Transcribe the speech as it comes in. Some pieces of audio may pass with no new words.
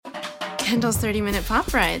Kendall's 30-minute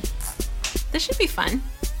pop rides. This should be fun.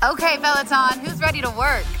 Okay, Peloton, who's ready to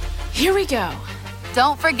work? Here we go.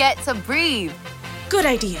 Don't forget to breathe. Good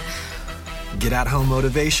idea. Get at home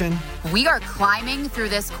motivation We are climbing through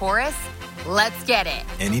this chorus. Let's get it.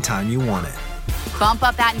 anytime you want it. Bump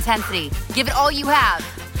up that intensity. Give it all you have.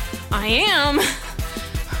 I am.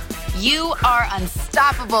 You are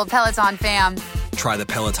unstoppable, Peloton fam. Try the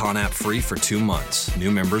Peloton app free for 2 months.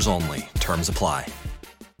 New members only. Terms apply.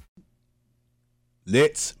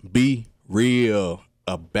 Let's be real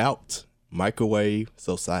about microwave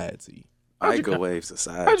society. Microwave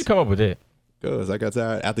society. How'd you come up with that? Because like I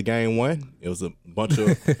said, after game one, it was a bunch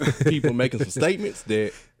of people making some statements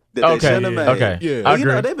that They Okay, shouldn't have made. okay. Yeah. Well, I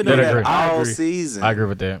agree. they've been doing That that agree. all agree. season. I agree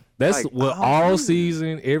with that. That's Like, what all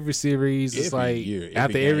season, every series. It's Every like year,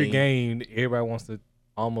 after every every game, everybody wants to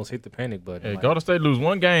almost hit the panic button. Hey, Like, Golden State lose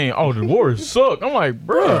one game. Oh, the Warriors suck. I'm like,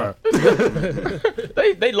 bruh.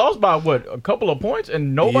 they lost by what, a couple of points,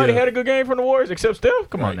 and nobody Yeah. had a good game from the Warriors except Steph.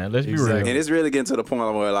 Come on, Right. now, let's be Exactly. real. And it's really getting to the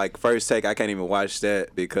point where, like, first take, I can't even watch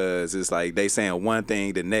that because it's like they saying one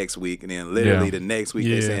thing the next week, and then literally Yeah. the next week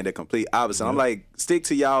Yeah. they saying the complete opposite. I'm like, stick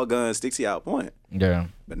to y'all guns, stick to y'all point. Yeah,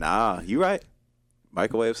 But nah, you right.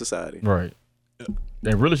 Microwave society. right.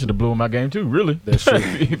 They really should have blew my game too. Really, That's true.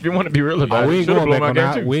 if you want to be real about Oh, it, we you ain't should have going blown back my on game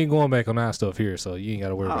our, too. we ain't going back on our stuff here, so you ain't got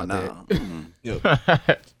to worry Oh, about no.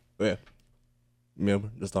 that. well, remember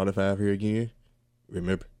the starting five here again.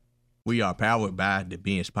 Remember, We are powered by the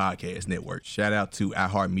Binge Podcast Network. Shout out to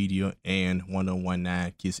iHeartMedia and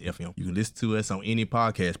 1019 Kiss FM. You can listen to us on any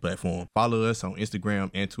podcast platform. Follow us on Instagram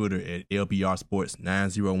and Twitter at LBR Sports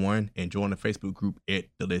 901 and join the Facebook group at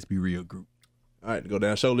the Let's Be Real group. all right, to go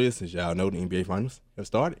down show list, as y'all know, the NBA Finals have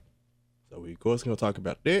started. So we, of course, going to talk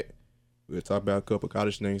about that. We'll talk about a couple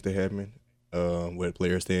college things that happened, where the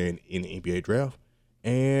players stand in the NBA draft,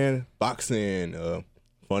 and boxing.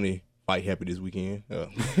 Funny fight happened this weekend.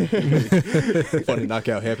 Funny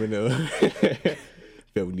knockout happened. That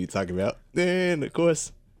we need to talk about. Then, of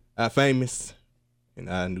course, our famous and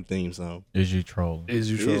our new theme song. Is you trolling? Is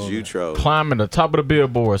you Is trolling? you troll? Climbing the top of the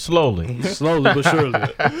billboard slowly. Slowly but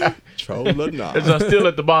surely. Troll or not? It's still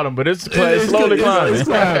at the bottom, but it's slowly climbing. It's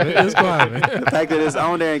climbing. It's climbing. The fact that it's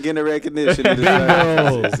on there and getting the recognition. is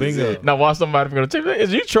Bingo. just- Bingo. Now watch somebody going to tell you,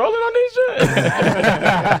 is you trolling on these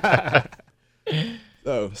shit?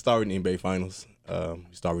 So, starting the NBA Finals, we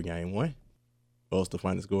start with game one. What's the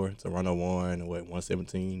final score? Toronto won,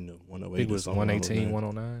 117 to 108. I think it was 118,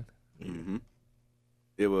 109. Mm-hmm.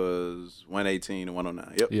 It was 118 to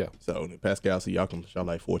 109. Yep. Yeah. So, Pascal Siakam shot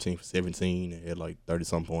like 14 for 17 and had like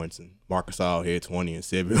 30-some points. And Marcus Gasol had 20 and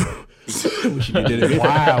 7. Wish he did it.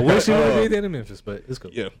 Wow. Wish he would have did that in Memphis, but it's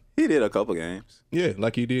cool. Yeah. He did a couple games. Yeah,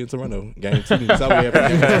 like he did in Toronto. Game 2. That's how we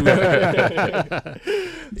happened.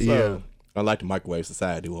 Yeah. I like the microwave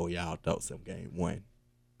society. What y'all thoughts of game one?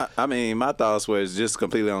 I mean, my thoughts was just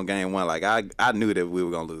completely on game one. Like, I knew that we were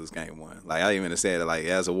going to lose game one. Like, I even said, like,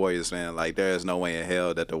 as a Warriors fan, like, there is no way in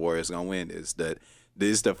hell that the Warriors going to win this. This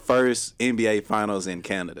is the first NBA Finals in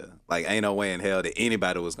Canada. Like, ain't no way in hell that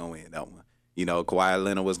anybody was going to win that one. You know, Kawhi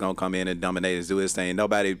Leonard was going to come in and dominate and do his thing.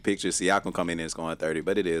 Nobody pictures Siakam come in and scoring 30,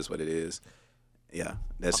 but it is what it is. Yeah,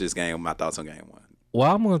 that's just my thoughts on game one. Well,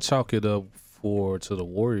 I'm going to chalk it up to the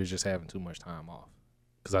Warriors just having too much time off.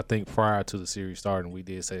 Because I think prior to the series starting, we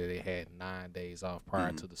did say that they had 9 days off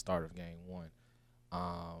prior to the start of game one.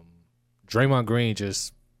 Draymond Green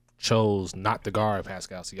just chose not to guard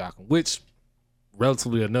Pascal Siakam, which,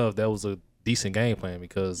 relatively enough, that was a decent game plan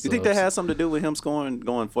because You think that has something to do with him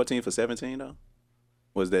going 14 for 17, though?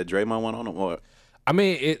 Was that Draymond went on him? Or? I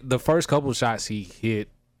mean, the first couple of shots he hit,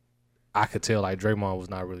 I could tell like Draymond was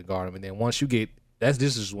not really guarding him. And then once you get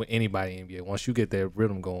this is with anybody in the NBA. Once you get that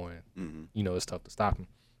rhythm going, you know it's tough to stop him.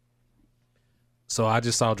 So I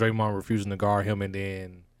just saw Draymond refusing to guard him, and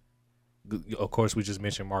then of course we just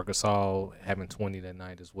mentioned Marc Gasol having 20 that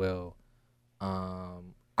night as well.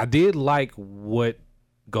 I did like what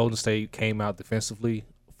Golden State came out defensively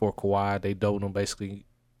for Kawhi. They doubled him basically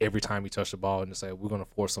every time he touched the ball, and they said we're going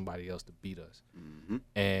to force somebody else to beat us,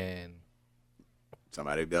 and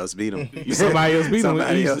somebody else beat him. Somebody else beat him.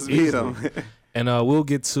 Somebody else beat him. And we'll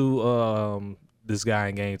get to this guy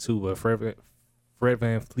in game two, but Fred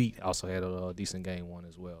VanVleet also had a decent game one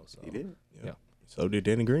as well. So He did. Yeah. So did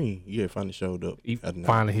Danny Green. He had finally showed up. He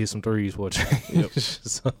finally hit some threes for a change. Yep.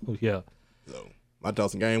 So, yeah. So my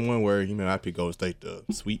thoughts in game one were, I picked Golden State to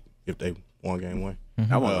sweep if they won game one.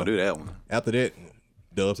 I want to do that one. After that,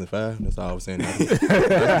 Dubs and 5. That's all I was saying.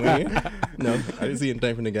 No, I didn't see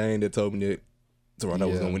anything from the game that told me that Toronto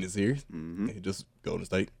was going to win the series. It just Golden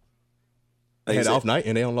State. They had an off night,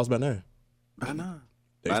 and they only lost by 9. I know.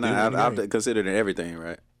 They I still know. won the I've game. considered everything,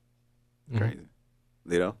 right? Crazy.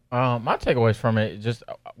 Lito? My takeaways from it, just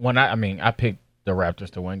when I picked the Raptors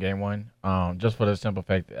to win game one, just for the simple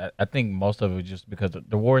fact that I think most of it was just because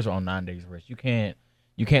the Warriors are on 9 days rest.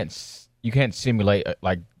 You can't simulate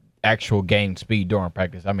like actual game speed during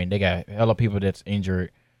practice. I mean, they got hella people that's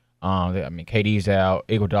injured. KD's out,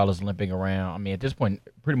 Iguodala's limping around. I mean, at this point,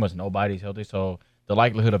 pretty much nobody's healthy, so the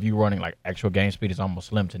likelihood of you running like actual game speed is almost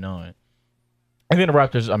slim to none. And then the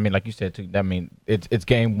Raptors, I mean, like you said too, I mean, it's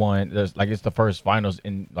game one. It's the first finals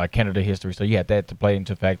in like Canada history, so you had that to play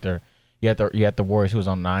into factor. You had the Warriors who was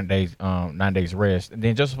on 9 days rest, and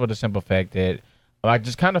then just for the simple fact that I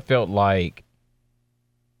just kind of felt like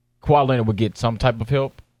Kawhi Leonard would get some type of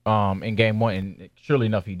help in game one, and surely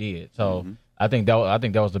enough, he did. So I think that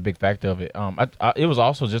was the big factor of it. It was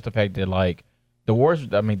also just the fact that like the Warriors,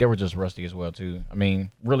 I mean, they were just rusty as well too. I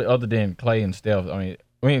mean, really, other than Klay and Steph, I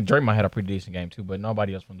mean, Draymond had a pretty decent game too, but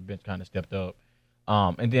nobody else from the bench kind of stepped up.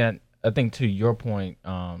 And then I think to your point,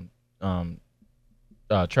 Trevor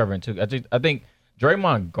and too, I think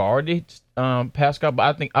Draymond guarded Pascal,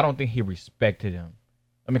 but I don't think he respected him.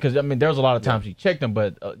 I mean, because there's a lot of times he checked him,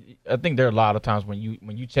 but I think there are a lot of times when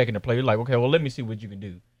you checking the play, you're like, okay, well, let me see what you can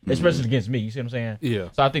do, especially against me. You see what I'm saying? Yeah.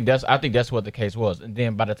 So I think that's what the case was. And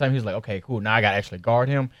then by the time he's like, okay, cool, now I got to actually guard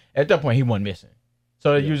him. At that point, he wasn't missing.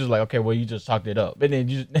 So you're just like, okay, well, you just talked it up, and then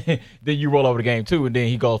you roll over the game too, and then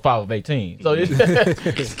he goes 5 of 18. So that's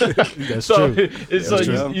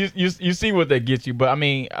true. You see what that gets you. But I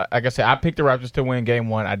mean, like I said, I picked the Raptors to win game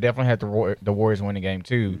one. I definitely had the Warriors winning game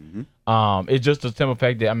two. It's just a simple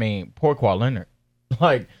fact that poor Kawhi Leonard,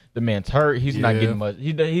 like the man's hurt. He's not getting much.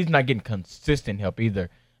 He's not getting consistent help either.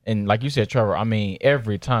 And like you said, Trevor,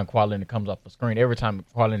 every time Kawhi Leonard comes off the screen, every time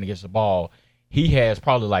Kawhi Leonard gets the ball, he has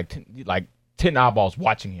probably like 10 eyeballs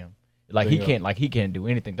watching him. He can't do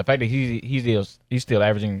anything. The fact that he's still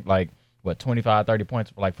averaging 25, 30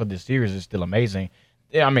 points for this series is still amazing.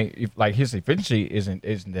 Yeah, his efficiency isn't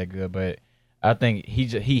that good, but I think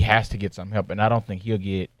he has to get some help, and I don't think he'll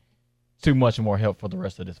get too much more help for the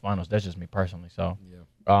rest of this finals. That's just me personally. So,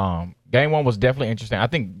 game one was definitely interesting. I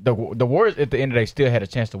think the Warriors at the end of the day still had a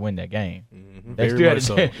chance to win that game. They still had a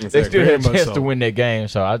chance to win that game.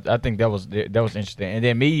 So I think that was interesting. And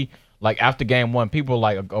then me. After game one, people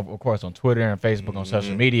of course on Twitter and Facebook on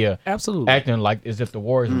social media, absolutely acting like as if the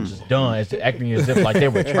Warriors were just done, acting as if they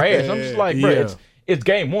were trash. I'm just like, bro, it's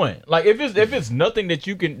game one. If it's nothing that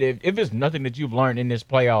you've learned in this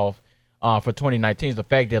playoff for 2019 is the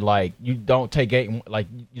fact that you don't take game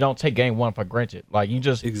one for granted. You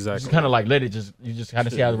just kind of let it you just kind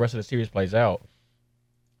of see how the rest of the series plays out.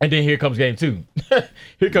 And then here comes game two.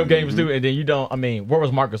 Here comes game two, and then you don't. Where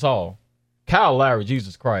was Marcus Hall? Kyle Lowry,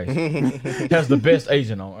 Jesus Christ, has the best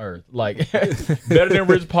agent on earth. Better than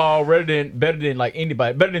Rich Paul, better than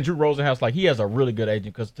anybody, better than Drew Rosenhaus. He has a really good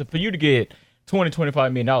agent because for you to get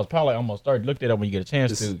 $20-25 million, probably almost 30. Look that up when you get a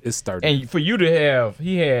chance to. It's 30. And for you to have,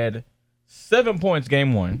 he had 7 points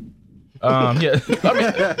game one.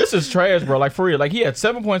 This is trash, bro. For real. He had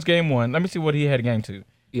 7 points game one. Let me see what he had in game two.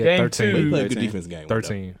 Yeah, game 13. two. He played good defense game.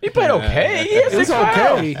 13. He played okay. He had 6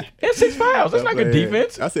 fouls. He had 6 fouls. That's not good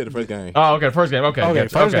defense. I said the first game. Oh, okay. First game. Okay. Okay.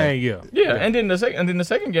 First game. Yeah. Yeah. And then the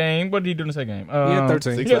second game. What did he do in the second game? He had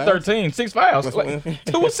 13. He had 13. 6 fouls. 2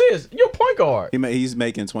 assists. You're a point guard. He's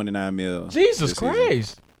making $29 million. Jesus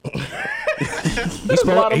Christ. He's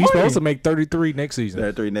supposed to make 33 next season.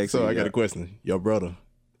 33 next season. So I got a question. Your brother,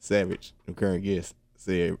 Savage, the current guest,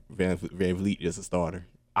 said Van Vliet is a starter.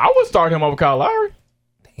 I would start him over Kyle Lowry.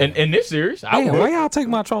 In this series, why y'all take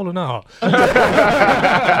my trolling off? I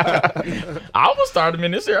would start him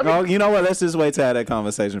in this series. You know what? Let's just wait to have that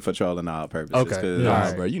conversation for trolling all purposes. Okay.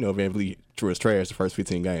 Nah, bro. You know Van Vliet was trash the first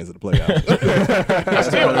 15 games of the playoffs.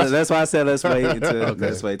 That's why I said let's wait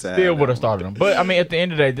to still would have started him. But at the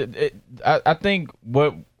end of the day, I think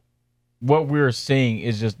what we're seeing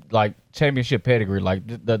is just championship pedigree,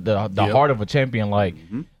 the heart of a champion.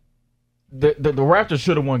 The Raptors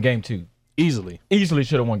should have won game two. Easily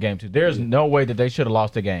should have won game two. There's no way that they should have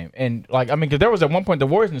lost the game. And because there was at one point the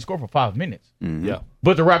Warriors didn't score for 5 minutes. Yeah,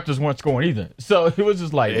 but the Raptors weren't scoring either. So it was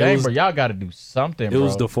just dang, bro, y'all got to do something. It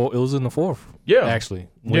was it was in the fourth. Yeah, actually.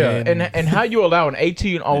 Yeah, and how you allow an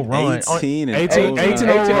 18-0 run,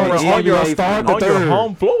 18-0 run on your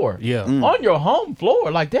home floor? Yeah, on your home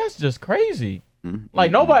floor, that's just crazy.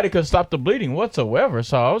 Nobody could stop the bleeding whatsoever.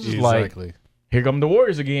 So I was just here come the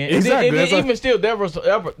Warriors again. Exactly. And then even still, there was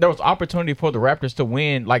opportunity for the Raptors to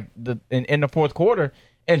win in the fourth quarter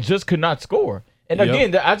and just could not score. And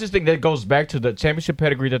again, I just think that goes back to the championship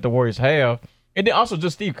pedigree that the Warriors have. And then also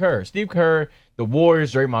just Steve Kerr. Steve Kerr, the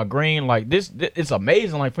Warriors, Draymond Green, it's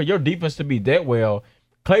amazing. For your defense to be that well,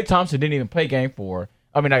 Klay Thompson didn't even play game 4.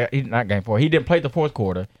 I mean, not game 4. He didn't play the fourth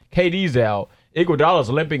quarter. KD's out. Iguodala's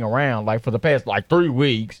limping around like for the past 3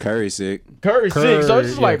 weeks. Curry's sick. Curry's sick. So it's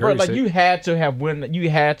just bro, Curry's like sick. you had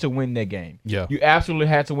to win that game. Yeah. You absolutely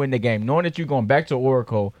had to win the game, knowing that you're going back to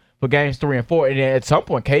Oracle for games 3 and 4, and then at some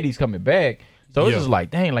point KD's coming back. So it's just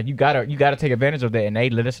dang, you gotta take advantage of that, and they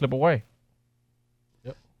let it slip away.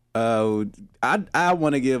 I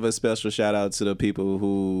want to give a special shout out to the people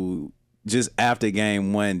who just after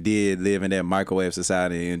game 1 did live in that microwave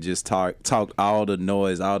society and just talked all the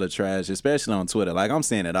noise, all the trash, especially on Twitter. Like, I'm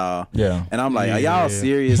seeing it all. Yeah. And I'm like, are y'all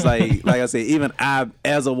serious? Like I said, even I,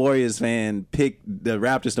 as a Warriors fan, picked the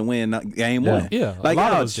Raptors to win game 1. Yeah. Like, a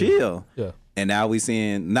lot y'all of us did. chill. Yeah. And now we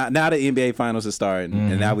seeing now the NBA Finals is starting,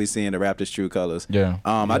 and now we seeing the Raptors' true colors. Yeah.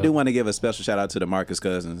 I do want to give a special shout out to DeMarcus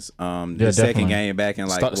Cousins. The definitely. second game back in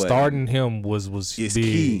Starting him was It's big.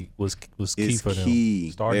 key. Was key It's for them.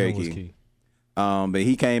 key. Starting Very him was key. key. But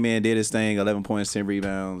he came in, did his thing, 11 points, 10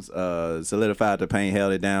 rebounds, solidified the paint,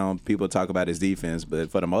 held it down. People talk about his defense,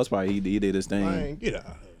 but for the most part, he did his thing. Man, get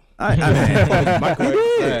out. I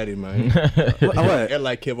Society, man. what? Act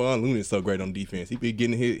like Kevon Looney is so great on defense. He be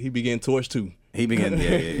getting torched too. He began,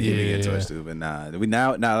 he began touch too, but now,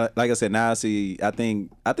 like I said, now I see. I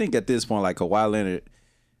think at this point, like Kawhi Leonard,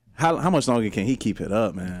 how much longer can he keep it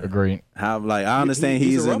up, man? Agreed. I understand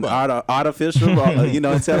he's he's a an robot. artificial,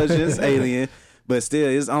 intelligence alien, but still,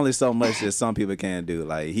 it's only so much that some people can do.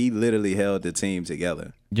 Like, he literally held the team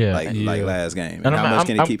together. Yeah. Like last game. And how much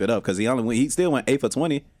can he I'm- keep it up? Because he still went 8 for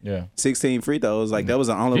 20. Yeah. 16 free throws. Like, that was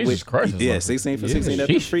the only Jesus Christ, Yeah, it's 16 for like- 16. That's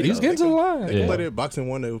Sheesh. free throws. He's getting to the line. They Yeah. played that boxing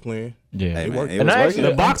 1 they were playing. Yeah. Hey, man, worked. it And was I working.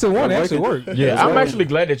 The boxing one actually worked. Yeah, I'm actually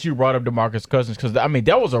glad that you brought up DeMarcus Cousins because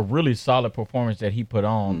that was a really solid performance that he put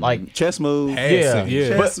on. Like, Chess move. yeah.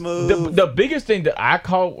 But Chess move. the biggest thing that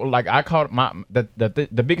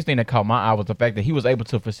the biggest thing that caught my eye was the fact that he was able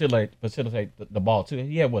to facilitate the ball too.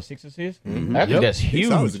 He had 6 assists. I think that's huge.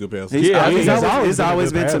 He's always a good passer. It's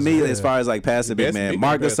always been to me passer, as far as like passing big Best man. big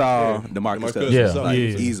Marcus passer, All, yeah. DeMarcus DeMarcus Cousins, Yeah. like, Yeah.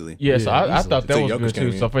 easily. Yeah, so I easily. thought that Until was Jokic good came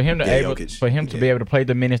too. in. So for him to Jokic. be able to play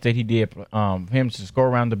the minutes that he did, him to score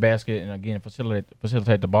around the basket and again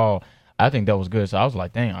facilitate the ball, I think that was good. So I was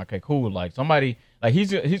like, dang, okay, cool. Like somebody, like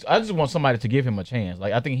he's. I just want somebody to give him a chance.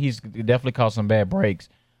 Like I think he's definitely caused some bad breaks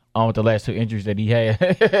with the last 2 injuries that he had.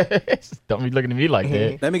 Don't be looking at me like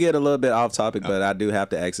that. Let me get a little bit off topic, but I do have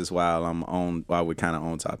to ask this while we're kind of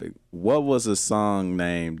on topic. What was a song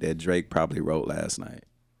name that Drake probably wrote last night?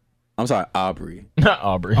 I'm sorry, Aubrey. Not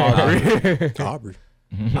Aubrey. Aubrey.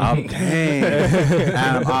 Dang,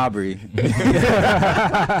 I'm Aubrey.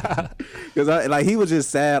 Because he was just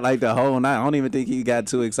sad like the whole night. I don't even think he got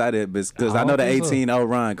too excited because I know the 18-0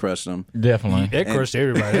 run crushed him. Definitely. That crushed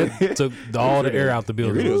everybody. That took all the air out the It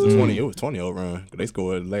building. really was a 20. It was 20-0 run. They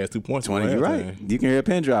scored the last 2 points. 20, you're right. You can hear a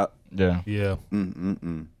pin drop. Yeah. Yeah.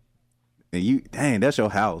 And that's your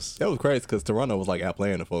house. That was crazy because Toronto was like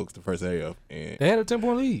outplaying the folks the first half, and They had a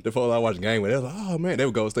 10-point lead. the folks I watched the game with, they was like, "Oh man," they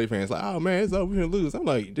were Golden State fans like, "Oh man, it's over, we're gonna lose." I'm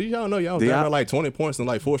like, "Do y'all know y'all was down by like 20 points in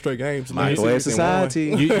like 4 straight games?" Microwave society.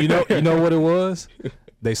 You know what it was?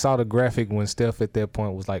 They saw the graphic when Steph at that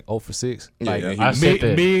point was like 0 for 6. Like Yeah, I said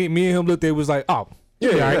that. me and him looked at it was like, oh,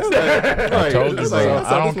 Yeah, I told you, bro. Like,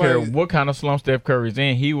 I don't it's care like- what kind of slump Steph Curry's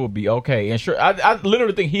in, he will be okay. And sure, I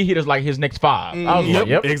literally think he hit us like his next 5. I was like,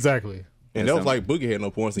 yep. exactly. And that was like Boogie had no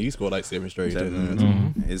points, and he scored like 7 straight.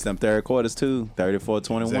 It's them third quarters too.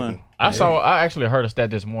 34-21. Exactly. I actually heard a stat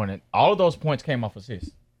this morning. All of those points came off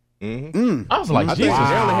assists. I was like, I think Jesus.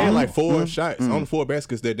 they only had like 4 shots on 4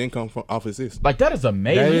 baskets that didn't come from off assists. Like that is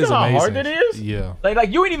amazing. That You is know how amazing. hard that is? Yeah.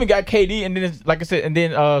 Like you ain't even got KD, and then it's, like I said, and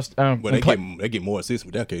then But when they get more assists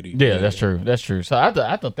without KD. yeah, that's true. That's true. So I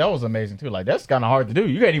thought that was amazing too. Like that's kind of hard to do.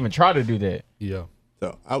 You can't even try to do that. Yeah.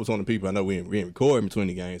 So I was one of the people. I know we didn't record in between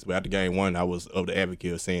the games, but after game 1, I was of the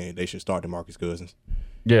advocate of saying they should start DeMarcus Cousins,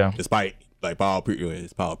 Yeah. despite like Paul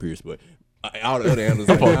Pierce, but all the other analysts.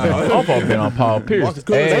 I'm supposed to be on Paul Pierce. Marcus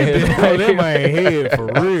Cousins, That man head for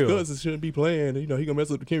real. Cousins shouldn't be playing. You know he gonna mess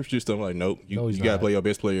up the chemistry stuff. I'm like, nope, you No, he's gotta not. play your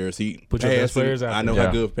best players. Put your best players out I know there. how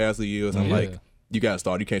Yeah. good passer he is. I'm Yeah. like, you gotta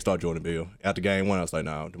start. You can't start Jordan Bell. After game 1, I was like,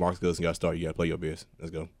 no, DeMarcus Cousins gotta start. You gotta play your best.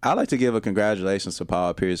 Let's go. I'd like to give a congratulations to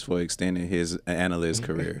Paul Pierce for extending his analyst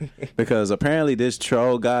career because apparently this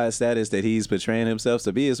troll guy status that he's portraying himself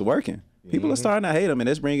to be is working. People are starting to hate him, and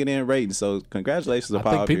it's bringing in ratings. So congratulations to I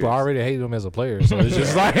Paul think people Pierce. already hate him as a player, so it's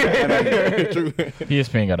just like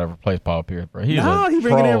ESPN got to replace Paul Pierce, bro. He's No, a he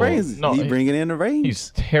bringing in troll. ratings. No, he bringing in the ratings.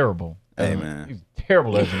 he's terrible. Hey, man. He's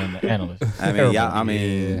terrible as an analyst. I mean, y'all, I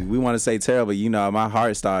mean, we want to say terrible. You know, my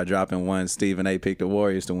heart started dropping once Stephen A. picked the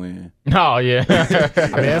Warriors to win. Oh yeah. I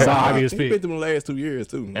mean, that's an obvious He pick. picked them the last 2 years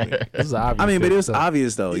too. This is an obvious I mean, but pick, it was so-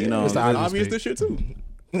 obvious though. You know, It's obvious this year too.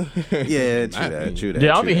 Yeah, true that.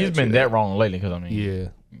 Yeah, I don't think he's been that wrong lately. Because I mean, Yeah.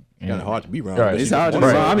 Kind of hard to be wrong. Right. It's hard to be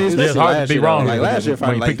Right. wrong. I mean, It's especially hard to last be year, wrong though. Like last year,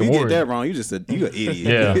 when you like pick the you get Warriors. that wrong, you an idiot.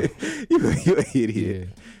 Yeah. you an idiot.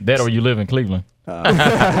 Yeah. that or you live in Cleveland.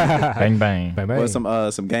 Bang bang. Bang, bang. What's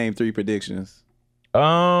some game 3 predictions?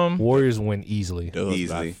 Warriors win easily.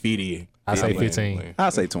 Easily. 50. I say 15.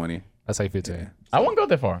 I'll say 20. I say 15. I wouldn't go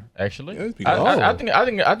that far, actually. Yeah, it's pretty I good.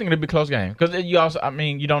 think it'd be a close game because you also, I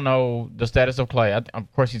mean, you don't know the status of Clay.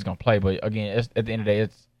 Of course, he's gonna play, but again, at the end of the day,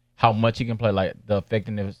 it's how much he can play, like the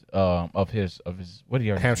effectiveness of his what do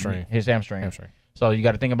you Hamstring. his hamstring. Hamstring. So you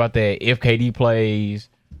got to think about that. If KD plays,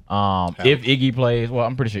 if Iggy plays, well,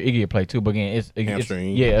 I'm pretty sure Iggy will play too. But again, it's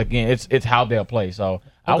Hamstring. it's how they'll play. So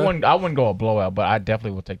I wouldn't go a blowout, but I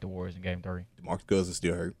definitely would take the Warriors in Game 3. DeMarcus Cousins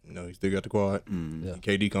still hurt. You know, he still got the quad. Yeah.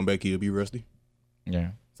 KD come back, he'll be rusty. Yeah.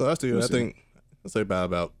 So I We'll see. think I'd say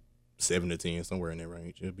about 7 to 10, somewhere in that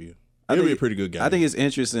range. It'll be I a think- pretty good game. I think it's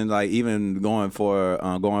interesting, like even going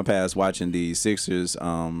past watching the Sixers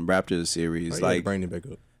Raptors series. Like, bring it back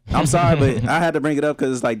up. I'm sorry, but I had to bring it up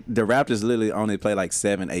because like the Raptors literally only play like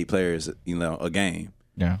 7-8 players, a game.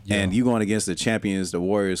 Yeah. And you going against the champions, the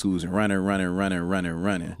Warriors, who's running.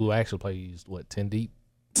 Who actually plays, 10 deep?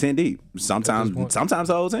 10 deep. Sometimes the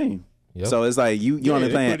whole team. Yep. So it's like you only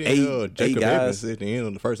they playing put in, eight Jacob guys. Evans at the end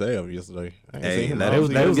of the first half yesterday. I ain't Hey, seen him let all him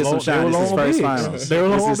season. get some shine. This is first finals. They were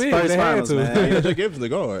This on is big. first They had finals, to. man. Yeah, Jacob Evans the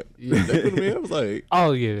guard. They put him in. I was like,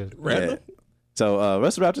 Oh, yeah. Rattler? So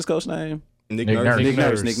what's the Raptors coach name? Nick Nick Nurse. Nurse. Nick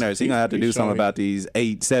Nurse. Nurse. He's gonna have to He's do something showing- about these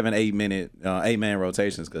 8 minute 8-man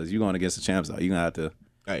rotations because you're going against the champs. Though you're gonna have to.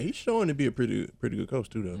 Hey, he's showing to be a pretty good coach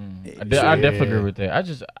too, though. I definitely agree with that. I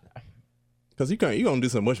just Because you gonna do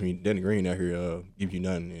so much when Danny Green out here give you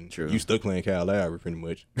nothing, and True. you stuck playing Kyle Lowry pretty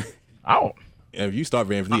much. oh. And if you start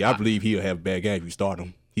Van Vliet, I believe he'll have a bad game if you start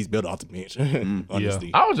him. He's better off the bench.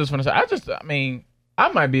 Honestly. I was just gonna say, I mean, I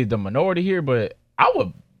might be the minority here, but I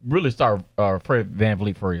would really start Fred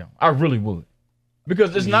VanVleet for you. I really would,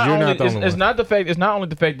 because it's not You're only not the only it's one. not the fact. It's not only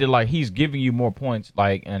the fact that like he's giving you more points,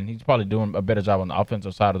 like, and he's probably doing a better job on the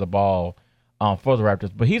offensive side of the ball for the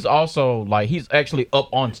Raptors. But he's also like he's actually up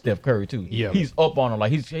on Steph Curry too. Yeah. he's up on him.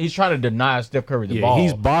 Like he's trying to deny Steph Curry the Yeah, ball.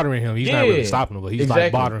 he's bothering him. He's not really stopping him, but he's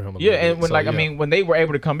like bothering him a Yeah, little and bit. when So, like yeah. I mean, when they were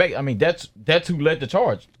able to come back, I mean that's who led the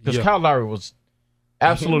charge because Yeah. Kyle Lowry was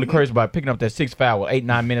absolutely crazy by picking up that 6th foul with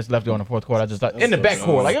 8-9 minutes left to go in the fourth quarter. I just thought in the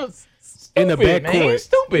backcourt, like it was In the stupid, man. backcourt. It's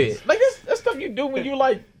stupid. Like that's stuff you do when you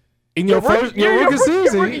like in your rookie- your your rookie rookie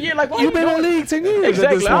season, year, like, why you've you been in the doing- league 10 years.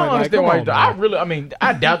 exactly. At this I don't point. understand like, why. come You do. on, I man. really, I mean,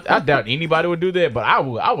 I doubt anybody would do that, but I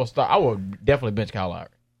would definitely bench Kyle Lowry.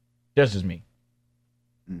 That's just me.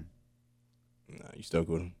 Nah, you stuck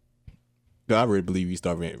with him. 'Cause I really believe you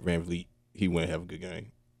start Van Vliet, he wouldn't have a good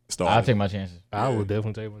game. I'll take my chances. I would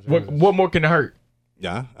definitely take my chances. What more can it hurt?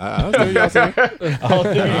 Yeah, I understand y'all saying.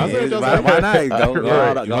 Why not? Go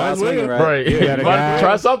Right. out You might as swinging, well. Right. You got a guy-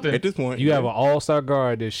 Try something. At this point, You have an all-star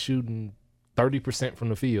guard that's shooting 30% from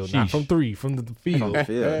the field, not Sheesh. from 3, from the field,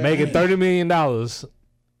 Yeah. making $30 million.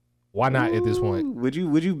 Why not at this point? Would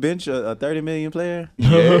you bench a 30 million player?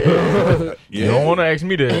 You don't want to ask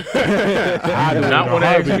me that. I do not want to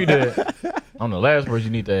ask me that. I'm the last person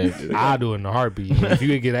you need to ask. I'll do it in a heartbeat. Man, if you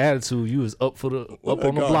could get attitude, you was up on the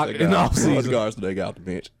block in the What offseason. guards do they got off the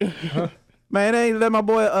bench? Man, they ain't let my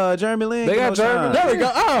boy Jeremy Lin. They get got no Jeremy. shine. There we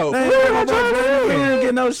go. Oh, They ain't let my boy Jeremy Lin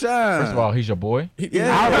get no shine. First of all, he's your boy.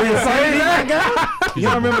 Yeah, you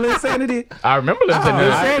don't remember Linsanity? I remember listening to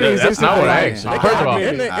Insanity this. That's not what I asked. They First of all,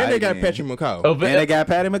 and they got man. Patrick McCall. oh, And they got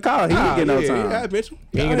Patty McCall. He didn't get no Yeah, I time. bet you.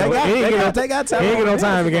 He ain't They get no- got he ain't time. get no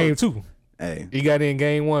time in game 2. Hey, He got in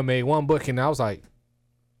game 1, made 1 bucket, and I was like,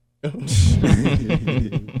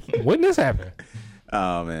 when this happen?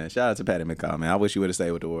 oh man, shout out to Patty McCall, man. I wish you would have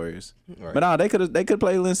stayed with the Warriors. Right. But no, they could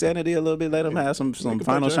play Linsanity a little bit, let him have some could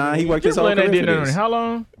final play shine. He Jeremy. worked his whole Timberland career ain't for did nothing. this. How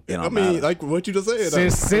long? It don't I mean, matter. like what you just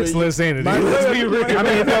said. Since Linsanity. Let's be real. I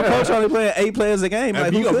mean, if your coach only playing 8 players a game, like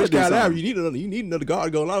if who you gonna could push do Kyle Lowry, something? you need another guard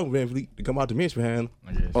to go along with Van Vliet to come out the bench behind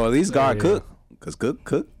him. Or at least guard Yeah. Cook, because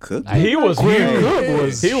Cook. He was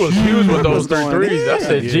huge. He was huge with those three going threes. I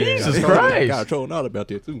said, Yeah. Jesus Got Christ. trolling out about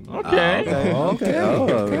that too. Okay.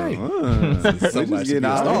 Okay. Just getting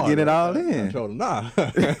it all in. Trolling, nah.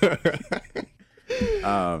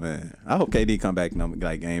 Oh man, I hope KD come back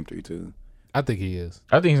like game 3 too. I think he is.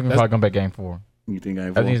 I think he's gonna probably come back game 4. You think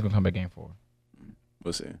game I 4? think he's gonna come back game 4.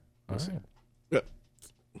 We'll see. All right.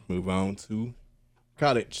 Move on to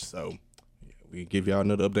college. So we give y'all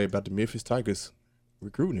another update about the Memphis Tigers.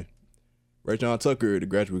 recruiting. Rayjon Tucker, the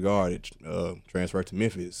graduate guard, transferred to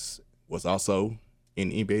Memphis, was also in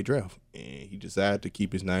the NBA draft, and he decided to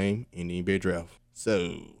keep his name in the NBA draft.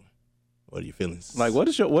 So, what are your feelings? Like,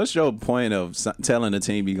 what's your point of telling the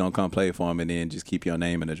team you're gonna come play for him and then just keep your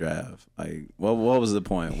name in the draft? Like, what was the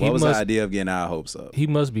point? What was the idea of getting our hopes up? He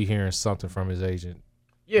must be hearing something from his agent.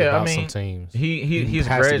 Yeah, about I mean, some teams. He's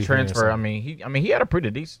grad transfer. I mean, he had a pretty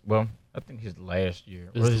decent. Well, I think his last year,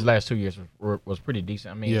 his last 2 years was pretty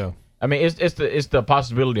decent. I mean, Yeah. I mean, it's the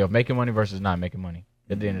possibility of making money versus not making money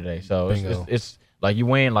at the end of the day. So it's like you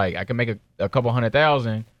win. Like I can make a couple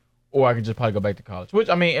 $100,000, or I can just probably go back to college. Which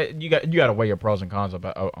I mean, you got to weigh your pros and cons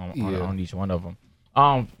on each one of them.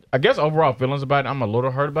 I guess overall feelings about it, I'm a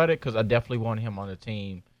little hurt about it because I definitely wanted him on the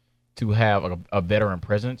team to have a veteran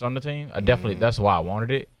presence on the team. I definitely that's why I wanted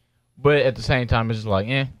it. But at the same time, it's just like,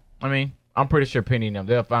 I mean, I'm pretty sure Penny and them,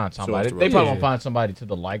 they'll find somebody. They probably won't find somebody to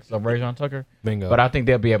the likes of Rayjon Tucker. Bingo. But I think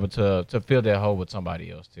they'll be able to fill that hole with somebody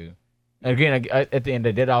else too. And again, at the end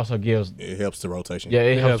of the day, that also gives. It helps the rotation. Yeah,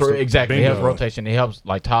 it helps. Exactly. Bingo. It helps rotation. It helps,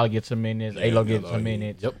 like, Tyler gets some minutes. Alo gets some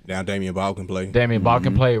minutes. Yep. Now Damian Ball can play. Damian Ball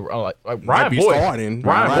can play. Like Ryan Boyce. Ryan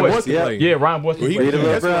Boyce. Yeah, Ryan Boyce. Free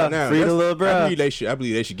the little bro. I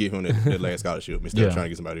believe they should give him that last scholarship instead of trying to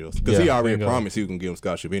get somebody else. Because he already promised he was going to give him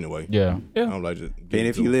scholarship anyway. Yeah. I'm like, just And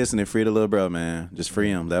if you listening, free the little bro, man. Just free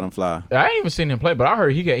him. Let him fly. I ain't even seen him play, but I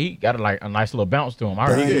heard he got a nice little bounce to him. I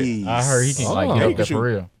heard he can like get up there for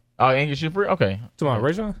real. Oh, and you shoot free? Okay. Tomorrow,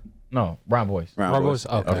 Rayjon? No, Ryan Boyce. Ryan Boyce.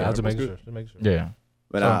 Okay, I have to make sure. Yeah.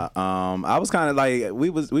 But I was kind of like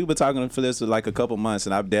we were talking for this for like a couple months,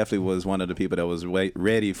 and I definitely was one of the people that was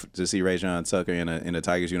ready to see Rayjon Tucker in a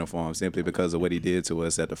Tigers uniform simply because of what he did to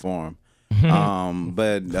us at the Forum.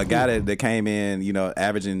 But a guy that came in,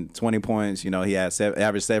 averaging 20 points, he had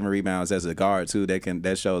averaged 7 rebounds as a guard too.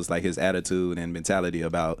 That shows like his attitude and mentality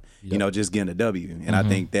about just getting a W. And I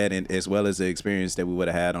think that, as well as the experience that we would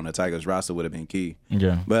have had on the Tigers roster, would have been key.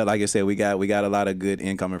 Yeah. But like I said, we got a lot of good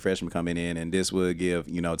incoming freshmen coming in, and this would give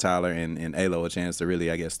Tyler and Alo a chance to really,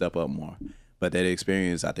 I guess, step up more. But that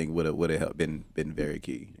experience, I think, would have been very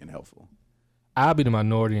key and helpful. I'll be the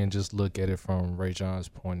minority and just look at it from Rayjon's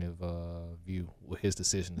point of view with his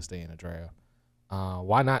decision to stay in the draft.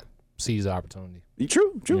 Why not seize the opportunity?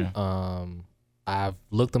 True. Yeah. I've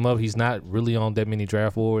looked him up. He's not really on that many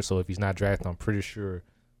draft boards, so if he's not drafted, I'm pretty sure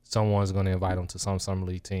someone's going to invite him to some summer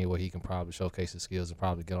league team where he can probably showcase his skills and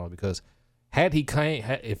probably get on. Because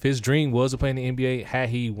if his dream was to play in the NBA, had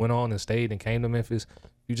he went on and stayed and came to Memphis,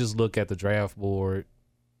 you just look at the draft board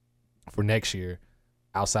for next year.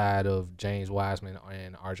 Outside of James Wiseman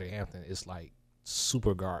and R.J. Hampton, it's like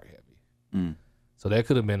super guard heavy. So that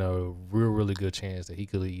could have been a really good chance that he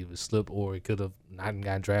could have either slipped or he could have not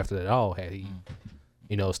gotten drafted at all had he,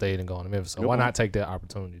 stayed and gone to Memphis. So why not take that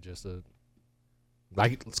opportunity just to,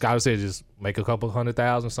 like Scott said, just make a couple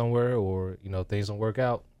 $100,000 somewhere, or things don't work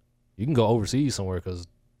out, you can go overseas somewhere because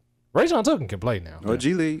Rayjon Tucker can play now. Or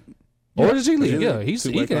G League. Or the G League, yeah, he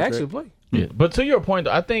can actually play. Yeah. But to your point,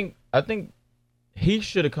 I think he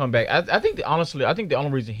should have come back. I think the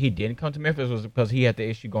only reason he didn't come to Memphis was because he had the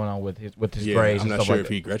issue going on with his grades. I'm and not stuff sure like if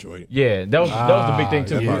he graduated. Yeah, that was the big thing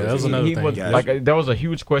too. Yeah, that was another thing. There was a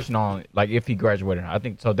huge question on like if he graduated. I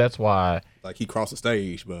think so. That's why. Like he crossed the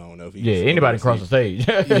stage, but I don't know if he. Yeah, anybody crossed the stage.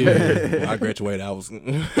 Yeah, I graduated. I was.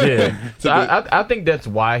 Yeah, so I think that's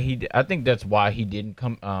why he. I think that's why he didn't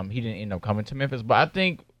come. He didn't end up coming to Memphis. But I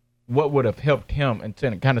think what would have helped him, and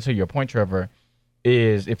kind of to your point, Trevor,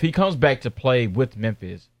 is if he comes back to play with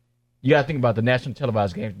Memphis. You got to think about the national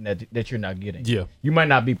televised games that you're not getting. Yeah. You might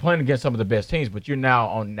not be playing against some of the best teams, but you're now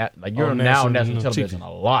on national television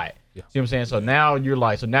a lot. Yeah. See what I'm saying? So now you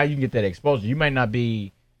can get that exposure. You might not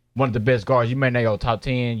be one of the best guards. You might not go top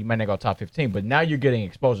 10. You might not go top 15, but now you're getting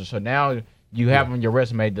exposure. So now you have on your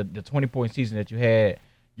resume the 20-point season that you had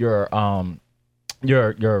your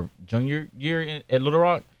junior year at Little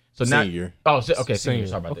Rock. So now senior. Oh, okay, senior.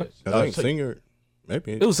 Sorry about this. I think senior.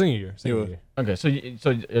 Maybe it was senior year. Okay, so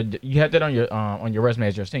you had that on your resume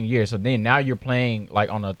as your senior year. So then now you're playing like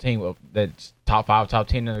on a team that's top 5, top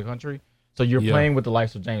 10 in the country. So you're playing with the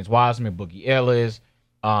likes of James Wiseman, Boogie Ellis,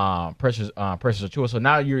 Precious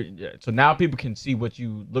Achiuwa. So now people can see what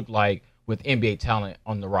you look like with NBA talent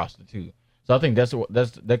on the roster too. So I think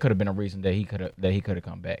that could have been a reason that he could have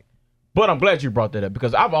come back. But I'm glad you brought that up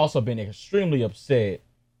because I've also been extremely upset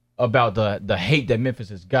about the hate that Memphis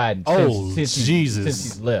has gotten since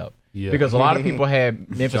he's left. Yeah. Because a lot of people had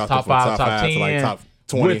Memphis top 5, top 10 to like top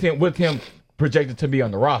 20. with him projected to be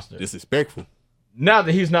on the roster. Disrespectful. now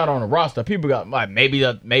that he's not on the roster, people got like maybe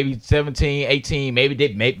 17, 18, maybe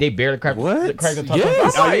they barely cracked the top.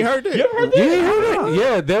 Yes. Oh, you heard that? You heard that? Yeah, you heard that?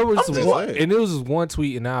 Yeah, there was just one, saying. and it was one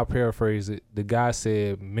tweet, and I'll paraphrase it. The guy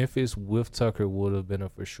said Memphis with Tucker would have been a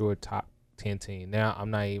for sure top 10 team. Now I'm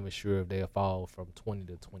not even sure if they'll fall from 20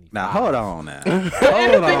 to 25. Now hold on now. And the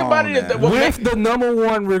thing about it is that With the number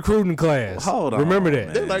one recruiting class. Hold on. Remember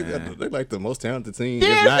that. They like the most talented team.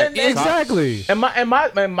 Yes, if not and- Exactly.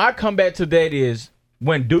 And my comeback to that is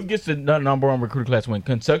when Duke gets the number one recruiting class, when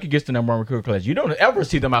Kentucky gets the number one recruiting class, you don't ever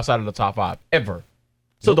see them outside of the top 5 ever.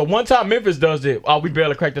 So the one time Memphis does it, we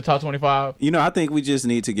barely cracked the top 25. You know, I think we just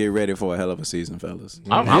need to get ready for a hell of a season, fellas.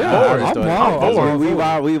 I'm bored.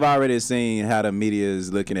 We've already seen how the media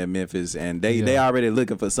is looking at Memphis, and they already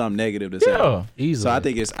looking for something negative to say. Yeah, easily. So I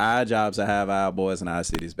think it's our jobs to have our boys and our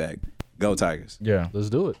cities back. Go Tigers. Yeah.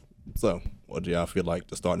 Let's do it. So, what do y'all feel like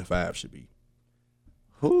the starting 5 should be?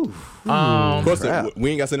 Oof. Of course, crap.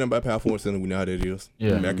 we ain't got to send them by power forward center. We know how that is.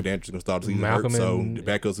 Yeah. McAdantry's gonna start the season Malcolm hurt, so and- the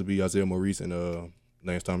backups will be Isaiah Maurice and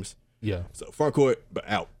Lance Thomas. Yeah. So front court, but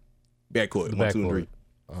out. Back court, 1, 2, and 3.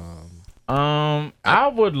 I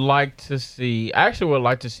would like to see. I actually would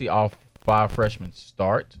like to see all 5 freshmen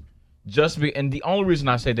start. And the only reason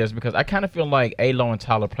I say that is because I kind of feel like Alo and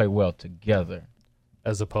Tyler play well together.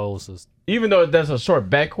 As opposed to Even though there's a short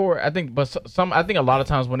backcourt, I think, but I think a lot of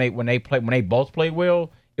times when they both play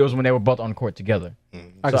well, it was when they were both on the court together.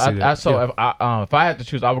 I can see that. If I had to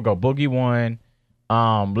choose, I would go Boogie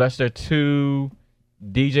 1, Lester 2,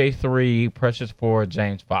 DJ 3, Precious 4,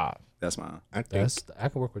 James 5. That's mine. I think I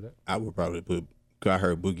can work with that. I would probably put. Cause I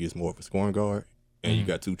heard Boogie is more of a scoring guard, and you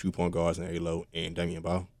got 2 true point guards in Alo and Damian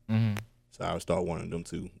Ball. So I would start one of them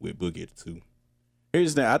 2 with Boogie at 2.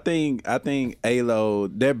 Here's the thing. I think Alo,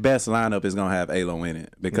 their best lineup is gonna have Alo in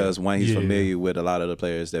it because one, he's familiar with a lot of the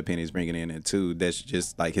players that Penny's bringing in, and 2, that's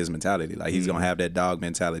just like his mentality. Like he's gonna have that dog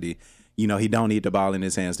mentality. You know, he don't need the ball in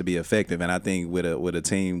his hands to be effective. And I think with a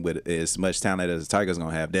team with as much talent as the Tigers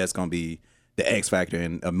gonna have, that's gonna be the X factor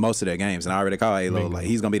in most of their games. And I already call Alo like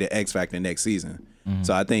he's gonna be the X factor next season.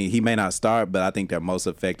 So I think he may not start, but I think their most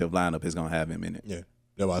effective lineup is gonna have him in it. Yeah.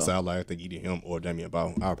 That's why I sound like I think either him or Damian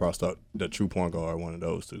Ball. I'll probably start the true point guard, one of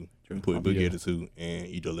those 2. Put Boogie at the 2 and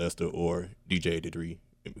either Lester or DJ at the 3.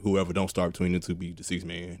 Whoever don't start between the 2 be the 6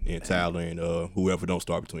 man. And Tyler and whoever don't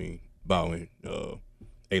start between Ball and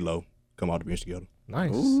Alo come out the bench together.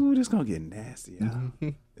 Nice. Ooh, this gonna get nasty, y'all.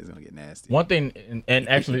 It's gonna get nasty. One thing, and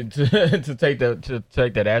actually to take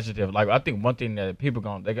that adjective, like I think one thing that people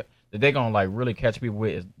they're gonna like really catch people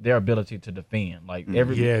with is their ability to defend. Like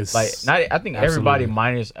I think everybody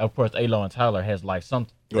minus of course Alo and Tyler has like some.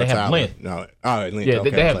 They have length. No, all right, length. Yeah,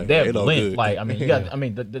 okay, they have Alo length. good. Like I mean, you got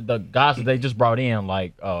the guys that they just brought in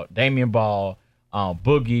like Damian Ball,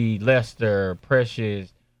 Boogie, Lester,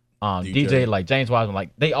 Precious, DJ, like James Wiseman,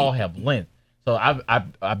 like they all have length. So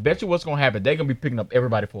I bet you what's gonna happen. They're gonna be picking up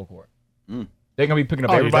everybody full court. They're gonna be picking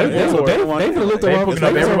up everybody full court. They can look They picking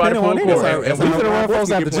up everybody full court. And we finna run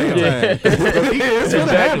folks out the gym.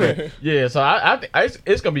 Exactly. Yeah. So I think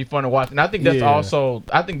it's gonna be fun to watch, and I think that's also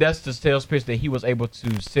the sales pitch that he was able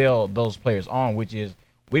to sell those players on, which is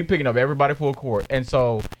we picking up everybody full court, and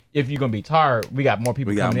so if you're gonna be tired, we got more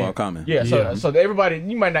people. Coming. Yeah. So everybody's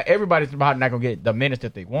probably not gonna get the minutes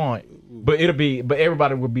that they want, but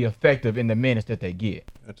everybody will be effective in the minutes that they get.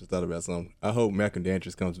 I just thought about something. I hope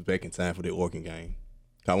McAdantry comes back in time for the Oregon game.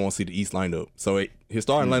 I want to see the East lineup. So his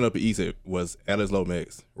starting lineup at East was Alex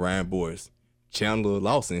Lomax, Ryan Boyce, Chandler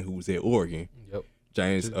Lawson, who was at Oregon,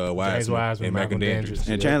 James Wiseman, and McAdantry.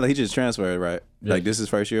 And Chandler, he just transferred, right? Yeah. Like this is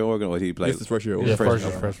first year Oregon, or he played? This is first year. Yeah,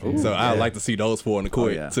 first year. So I'd like to see those 4 on the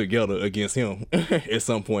court together against him at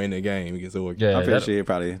some point in the game against Oregon. Yeah, I'm pretty sure he'll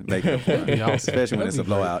probably make it, especially when it's a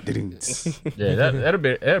blowout. Yeah, that'll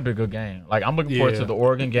be a good game. Like I'm looking forward to the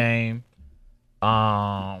Oregon game.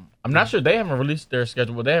 I'm not sure they haven't released their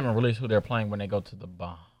schedule, but they haven't released who they're playing when they go to the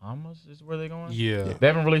Bahamas. Is where they're going? Yeah. They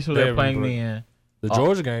haven't released who they're playing in. The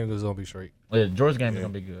Georgia game is gonna be straight. Yeah, Georgia game is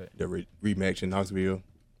gonna be good. The rematch in Knoxville.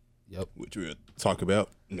 Yep. Which we'll talk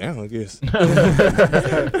about now, I guess.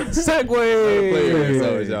 Segue.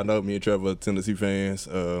 So as y'all know, me and Trevor are Tennessee fans.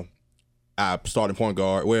 I starting point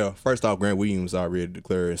guard. Well, first off, Grant Williams already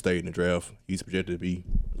declared and stayed in the draft. He's projected to be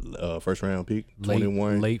first round pick,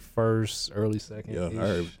 21. Late first, early second. Yeah, I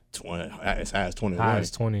heard 20, as high as 21. High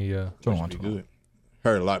as 20, yeah. 21. Good.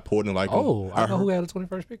 Heard a lot Portland like him. Oh, I know who had a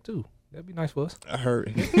 21st pick too. That'd be nice for us. I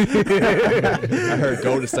heard. I heard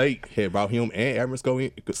Golden State had brought him and Admiral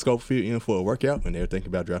Schofield in for a workout, and they're thinking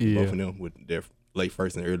about drafting both of them with their late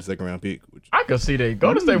first and early second round pick. Which I could see that.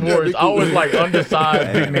 Golden State Warriors always like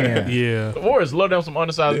undersized big men. Yeah. The Warriors love them some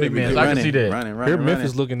undersized big men. So I can see that. Here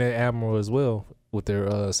Memphis looking at Admiral as well. with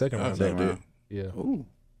their second round. Second round. Yeah. Ooh.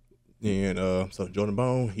 And so Jordan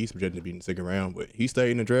Bone, he's projected to be in the second round, but he stayed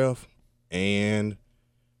in the draft, and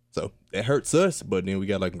so that hurts us. But then we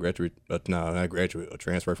got like a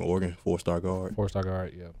transfer from Oregon, 4-star guard. 4-star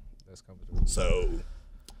guard, yeah, that's coming through. So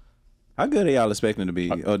how good are y'all expecting to be?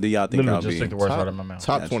 Or do y'all think y'all just be took the words out of my mouth.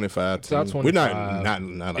 top 25 team. Top 25. We're not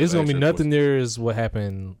like It's gonna be last year, nothing near as what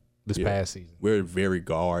happened this past season. We're very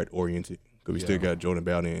guard oriented because we still got Jordan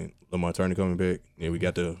Bowden and Lamar Turner coming back. Then we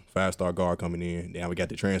got the 5-star guard coming in. Now we got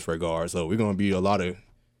the transfer guard. So we're gonna be a lot of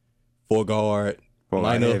 4-guard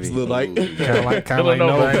lineups. Look like Kind of like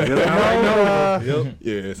Nova. Yep.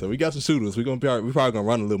 Yeah. So we got some shooters. We probably gonna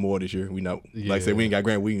run a little more this year. We know, like I said, we ain't got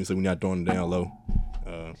Grant Williams, so we're not throwing it down low.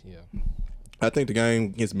 I think the game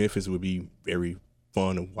against Memphis would be very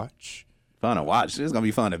fun to watch. Fun to watch. It's gonna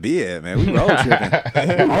be fun to be at, man. We road tripping.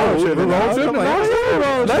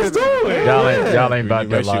 Let's do it. Y'all ain't about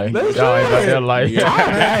that life. Y'all ain't about that life.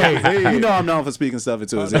 Hey, you know I'm known for speaking stuff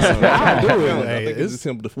into us. I'll do it. I think it's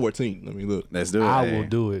December the 14th. Let me look. Let's do it. I will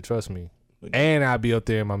do it. Trust me. And I'll be up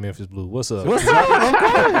there in my Memphis blue. What's up?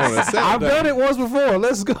 I've done it once before.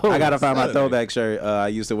 Let's go. I gotta find my throwback shirt. I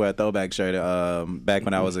used to wear a throwback shirt back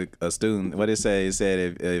when I was a student. What it say? It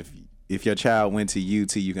said if your child went to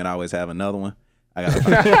UT, you can always have another one. I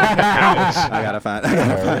gotta find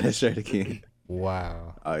that shirt again.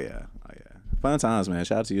 Wow. Oh yeah. Fun times, man.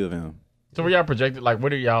 Shout out to U of M. So where y'all projected? Like,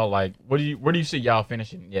 what are y'all like? Where do you see y'all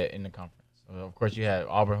finishing yet in the conference? Of course, you had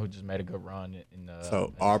Auburn, who just made a good run in the.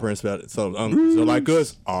 So Auburn's so like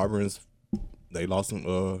us, Auburn's they lost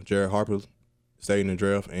some. Jared Harper stayed in the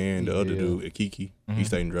draft, and the other dude, Akiki, he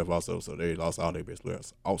stayed in the draft also. So they lost all their best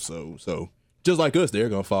players also. So just like us, they're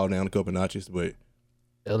gonna fall down a couple notches, but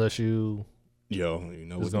LSU. You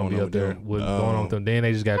know what's gonna going be on up there. with What's them. going on with them? Then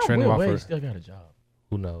they just got trending Will off Wade for. still got a job.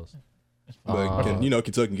 Who knows? But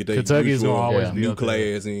Kentucky can get their Kentucky's gonna always be new up there.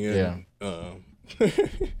 class in.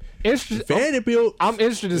 Vandy I'm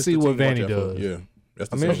interested to see what Vandy does. Yeah, that's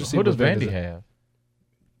the I'm interested to see Who does what Vandy have?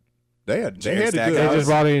 They had Jerry the Stackhouse. good. They just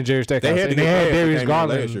brought in Jerry Stackhouse. They had And the they had good Darius last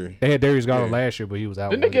Garland. year. They had Darius Garland last year, but he was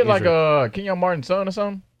out. Didn't they get like Kenyon Martin's son or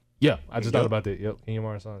something? Yeah, I just thought about that. Yep, Kenyon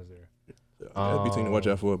Martin's son is there. That'd be a team to watch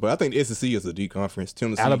out for. But I think the SEC is a D conference.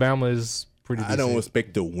 Tennessee, Alabama is pretty decent. I don't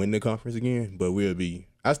expect to win the conference again, but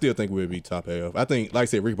I still think we'll be top half. I think, like I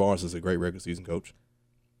said, Rick Barnes is a great regular season coach.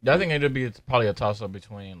 I think it'll be probably a toss up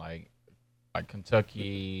between like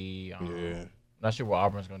Kentucky. Not sure what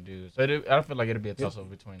Auburn's gonna do. So I feel like it'll be a toss up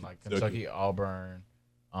between like Kentucky, Auburn.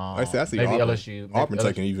 I see maybe Auburn. LSU. Auburn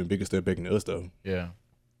taking an even bigger step back than us though. Yeah.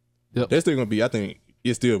 Yep. They're still gonna be. I think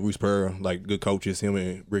it's still Bruce Pearl, like good coaches. Him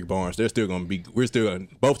and Rick Barnes. They're still gonna be.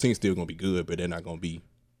 Both teams still gonna be good, but they're not gonna be.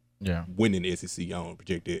 Yeah. Winning the SEC, I don't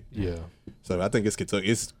project it. Yeah. So I think it's Kentucky.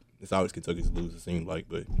 It's always Kentucky's lose. It seems like,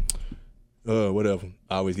 but whatever.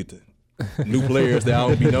 I always get the new players that I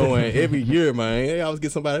don't be knowing every year, man. They always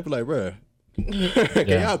get somebody that be like, bruh. Can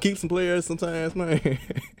y'all keep some players sometimes, man?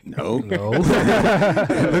 No. Look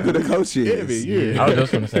at the coach is. Every year. I was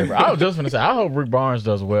just gonna say, I hope Rick Barnes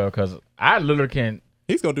does well because I literally can't.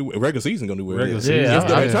 He's gonna do regular season. Gonna do well. Regular season. It's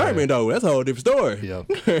the tournament though. That's a whole different story. Yeah.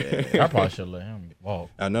 I probably should let him walk.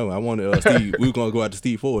 I know. I wanted Steve. We were gonna go out to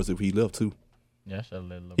Steve Forrest if he left too. Yeah, I should have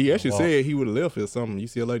let him. He actually said he would have left if something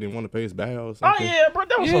UCLA didn't want to pay his buyout or something. Oh yeah, bro,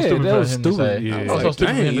 that was so stupid. That was for him to say. stupid. Yeah. That was so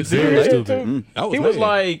stupid. for him to say. very Yeah, stupid. too. He was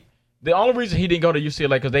like the only reason he didn't go to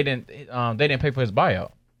UCLA because they didn't pay for his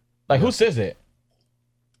buyout. Like who says that?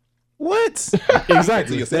 What?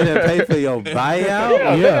 Exactly. They didn't pay for your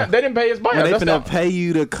buyout? Yeah, they didn't pay his buyout. They That's finna the- pay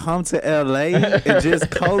you to come to LA and just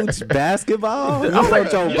coach basketball? You I'm want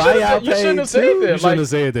like, your you buyout shouldn't paid have said too? that. You shouldn't have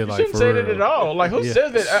said that. You Like, shouldn't for say that real. at all. Like, who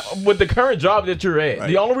says that with the current job that you're at?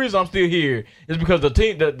 The only reason I'm still here is because the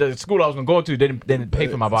team, the school I was gonna go to, didn't pay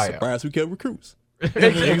for my buyout. Surprised we kept recruits.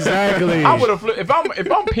 Exactly. I would have flipped if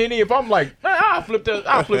I'm Penny. If I'm like, man, I'll flip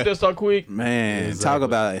that so quick. Man, talk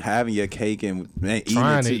about having your cake and eating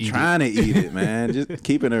Trying it, to eat trying to eat it, man. Just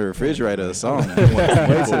keeping the refrigerator or something.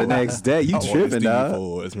 Wait till the next day. You tripping, dog?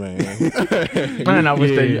 Forrest, man. Man, I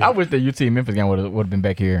wish the UT Memphis game would have been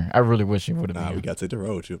back here. I really wish it would have Nah, been. we got to take the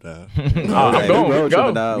road trip now. I'm going. road We tripping,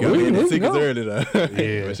 go. dog. We got to We get the go. tickets early though.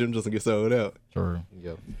 Yeah. But shouldn't just get sold out. True.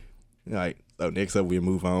 Yep. All right. So next up, we'll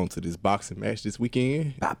move on to this boxing match this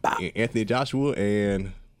weekend. And Anthony Joshua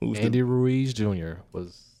and who's Andy Ruiz Jr.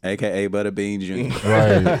 was. AKA Butterbean Jr.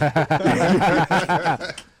 Right.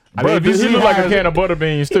 Bro, he look like a can of butter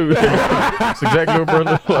beans too. That's exactly what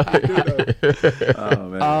brother like. Oh,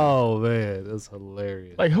 man. Oh man, that's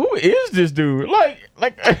hilarious. Like who is this dude? Like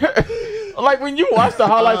like when you watch the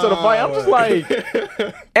highlights of the fight, I'm just like,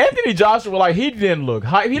 Anthony Joshua, like he didn't look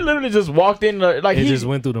hype. He literally just walked in, like He just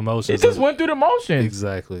went through the motions. He just went through the motions.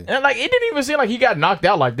 Exactly. And like it didn't even seem like he got knocked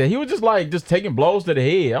out like that. He was just like taking blows to the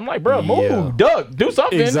head. I'm like, bro, move, duck, do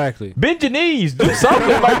something. Exactly. Bend your knees, do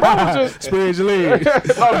something. Like, bro, just spread your legs.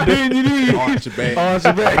 Bend your knees. Arch your back. Arch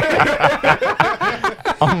your back.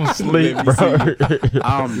 I'm asleep, bro.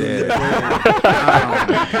 I'm dead.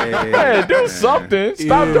 Man, do something.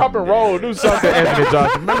 Stop, drop, and roll. Do something, Anthony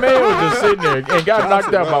Johnson. My man was just sitting there and got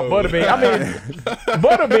knocked out by Butterbean. I mean,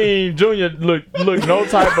 Butterbean Jr. looked no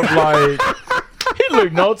type of like. He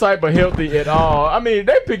looked no type of healthy at all. I mean,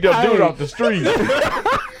 they picked up dude off the street.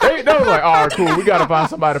 They was like, all right, cool. We got to find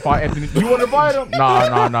somebody to fight Anthony. You want to fight him?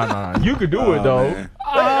 Nah. You could do it, though.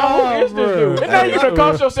 Who is this dude? And now you done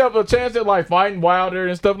cost yourself a chance at, like, fighting Wilder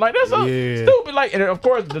and stuff. Like, that's stupid. Like, and, of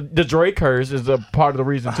course, the Drake curse is a part of the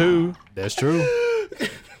reason, too. That's true.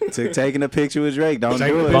 Taking a picture with Drake. Don't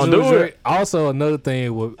do it. Don't do it. Also, another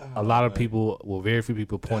thing with a lot of people, well, very few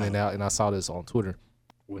people pointing out, and I saw this on Twitter,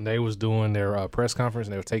 when they was doing their press conference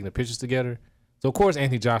and they were taking the pictures together. So, of course,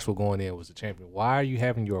 Anthony Joshua going in was the champion. Why are you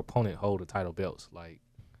having your opponent hold the title belts? Like,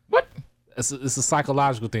 what? It's a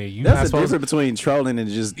psychological thing. That's the difference between trolling and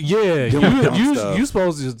just you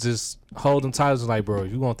supposed to just hold them titles like, bro,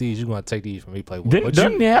 you want these, you gonna take these from me. Play with.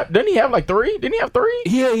 Didn't he have like 3? Didn't he have 3?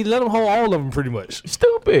 Yeah, he let him hold all of them pretty much.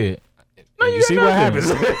 Stupid. No, you see what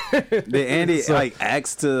happens. Did Andy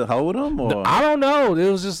ask to hold them? Or? I don't know. It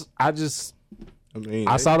was just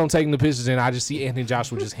I saw them taking the pictures, and I just see Anthony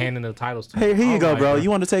Joshua just handing the titles to him. Hey, here you go, bro.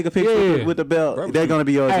 You want to take a picture with the belt? They're going to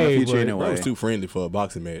be yours in the future anyway. Bro was too friendly for a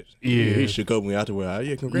boxing match. Yeah. He shook up me afterward.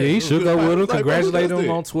 Yeah, congrats. Yeah, he shook up with him, like, congratulated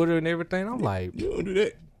him on Twitter and everything. I'm like, you don't do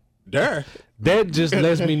that. There. That just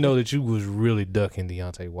lets me know that you was really ducking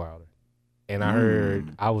Deontay Wilder. And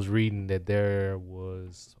I was reading that there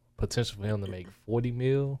was potential for him to make $40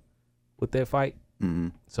 million with that fight. Mm-hmm.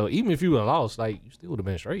 So even if you would have lost, like, you still would have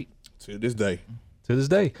been straight. To this day. To this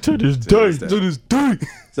day.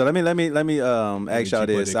 So let me ask y'all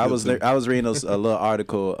this. I was reading a little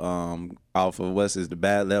article off of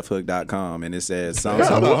thebadlefthook.com, and it says hold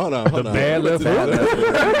on. The bad left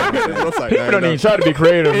hook. People don't even try to be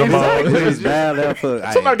creative no more. It's bad left hook.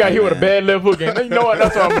 Somebody got hit with a bad left hook, and you know what?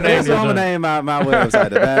 That's what I'm That's what I'm gonna name my website,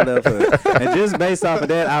 the Bad Left Hook. And just based off of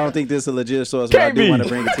that, I don't think this is a legit source, but I do want to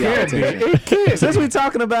bring it to your attention. Since we're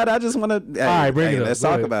talking about it, I just want to. All right, bring it up. Let's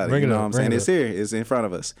talk about it. You know what I'm saying? It It's here. It's in front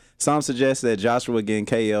of us. Some suggest that Joshua getting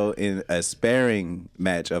KO in a sparring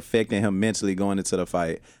match affecting him mentally going into the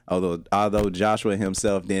fight. Although Joshua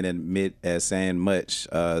himself didn't admit as saying much,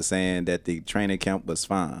 saying that the training camp was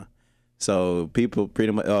fine. So people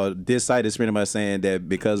pretty much, this site is pretty much saying that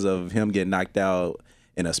because of him getting knocked out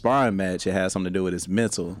in a sparring match, it has something to do with his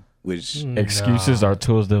mental. Which excuses are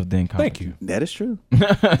tools of the incompetent. Thank you. That is true.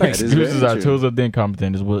 Excuses are tools of the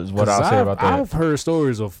incompetent is what I'll say about that. I've heard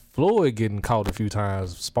stories of Floyd getting caught a few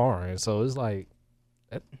times sparring, so it's like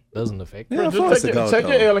that doesn't affect. Yeah, just take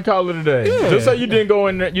your L and call it a day. Yeah. Just say you didn't go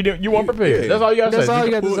in there. You weren't prepared. That's all you got to say. That's all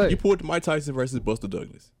you got to say. You pulled Mike Tyson versus Buster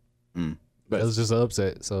Douglas. That was just an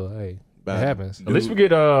upset. So hey, it happens. At least we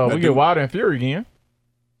get Wilder and Fury again.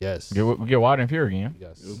 Yes, we get Wilder and Fury again.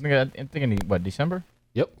 Yes, I'm thinking what, December?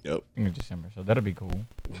 Yep. I think it's December, so that'll be cool.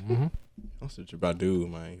 Mm-hmm. I'm such about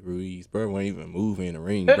dude, man. Ruiz, bro, wasn't even moving in the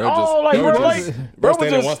ring. Bro, bro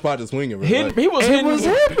standing in one spot just swinging. Bro. He was hitting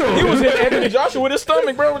Anthony Joshua with his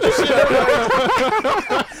stomach, bro. What you see?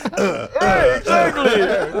 Right, exactly.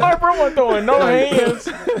 Like, bro wasn't throwing no hands.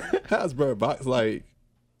 How's bro box like?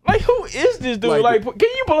 Like, who is this dude? Like, can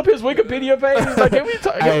you pull up his Wikipedia page? Like, can we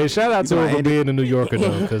talk? Hey, shout out to him for being a New Yorker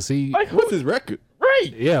though, because he. Like, what's his record?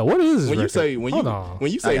 Right. Yeah. What is his record?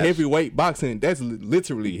 When you say heavyweight boxing, that's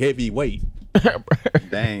literally heavyweight.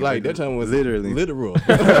 Dang. Like that time was literal.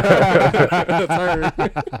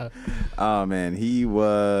 Oh man, he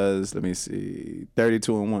was. Let me see,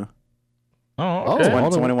 32-1. Oh, okay.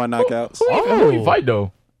 21 knockouts. Who he fight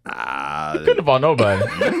though? He couldn't fight nobody.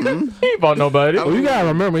 He ain't fought nobody. Well, you gotta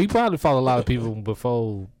remember, he probably fought a lot of people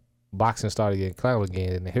before boxing started getting clout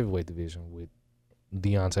again in the heavyweight division with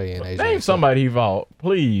Deontay and AJ. Name somebody he fought,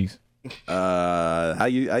 please. How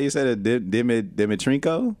you say that?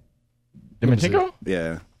 Dimitrenko? Dimitrenko?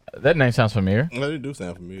 Yeah. That name sounds familiar. Well, it do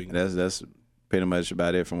sound familiar. That's pretty much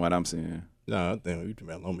about it from what I'm seeing. No, I think you talking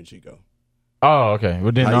about Lomachenko. Oh, okay.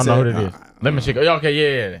 Well, then I don't know who it is. Lomachenko. Okay,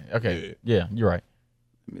 yeah. Okay, yeah, you're right.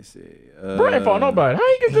 Let me see. Bro ain't fought nobody. How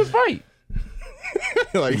you get this fight?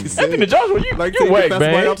 Like you said, Anthony Joshua, you whack,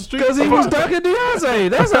 man. Because he was ducking Deontay.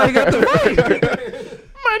 That's how he got the fight.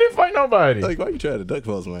 Man, didn't fight nobody. Like, why you trying to duck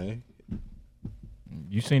folks, man?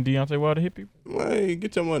 You seen Deontay Wilder hit people? Man,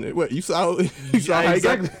 get your money. What you saw? You saw how he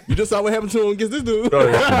got? You just saw what happened to him against this dude. Oh,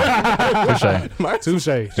 yeah. Touche.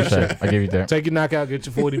 I give you that. Take your knockout, get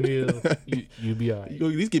your 40 mil. You be all right. You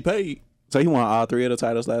at least get paid. So he won all 3 of the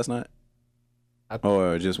titles last night,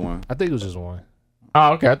 or just one? I think it was just one.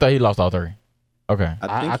 Oh, okay. I thought he lost all 3. Okay.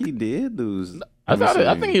 I think he did lose. I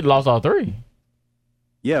think he lost all 3.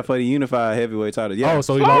 Yeah, for the unified heavyweight title. Yeah. Oh,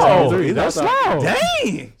 so he lost all 3. That's slow.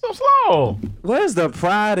 Dang. So slow. Where's the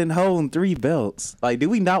pride in holding 3 belts? Like, do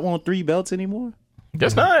we not want 3 belts anymore?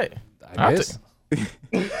 Guess not. I guess.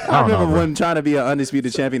 I remember when trying to be an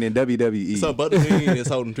undisputed champion in WWE. So Butterbean is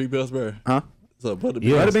holding 3 belts, bro. Huh? So Butterbean.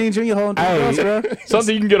 Yes. Butterbean Jr. holding 3 belts, bro.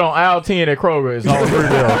 Something you can get on aisle 10 at Kroger is all 3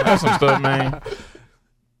 belts. That's some stuff, man.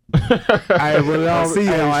 I'll see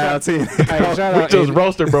you on aisle 10. Shout We out just Andy,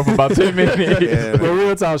 roasted, bro, for about 10 minutes. Yeah, but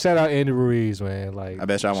real talk, shout out Andy Ruiz, man. Like, I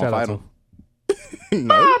bet y'all won't shout out fight to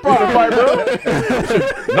him. I'll probably fight,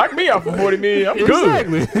 bro. Knock me out for 40 million. I'm good.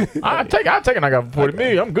 Exactly. I'll take a knockout for 40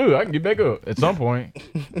 million. I'm good. I can get back up at some point.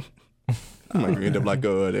 I might end up like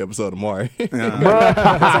the episode of Maury.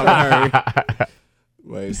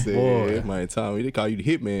 Wait, said, my Tommy, they call you the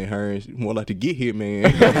hitman, Hearns. More like the get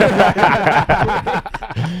hitman.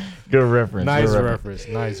 Good reference. Nice good reference.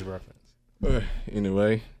 Nice reference.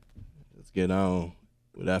 Anyway, let's get on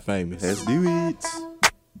with that famous. Let's do it.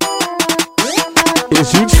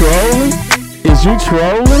 Is you trolling? Is you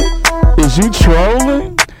trolling? Is you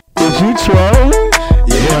trolling? Is you trolling?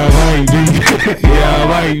 Yeah, might be. Yeah,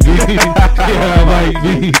 might be. Yeah, might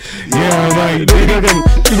be. Yeah, might be.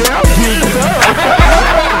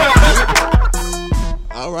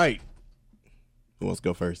 Yeah, All right. Who wants to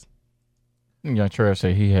go first? Young Trev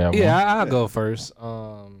say he had one. Yeah, I'll go first.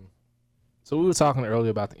 So we were talking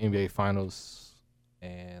earlier about the NBA Finals,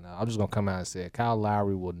 and I'm just gonna come out and say Kyle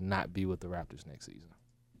Lowry will not be with the Raptors next season.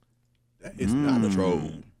 That is not a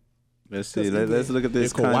troll. Let's see. Let's look at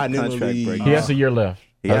this If Kawhi never contract leaves- break. He has a year left.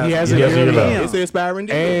 He has a year left. It's an expiring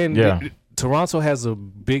deal. And Yeah. Toronto has a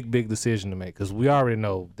big decision to make because we already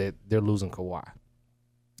know that they're losing Kawhi.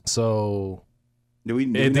 So Do we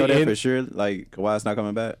know that for sure? Like, Kawhi's not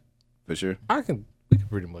coming back? For sure. we can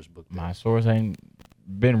pretty much book that. My source ain't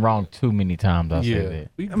been wrong too many times. I say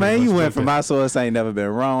that. Man, you went from my source ain't never been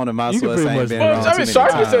wrong to my You can source pretty ain't much- been Well, wrong I mean, too many Sharpie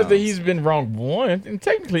times. says that he's been wrong once, and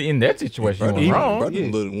technically in that situation, he was wrong. Brother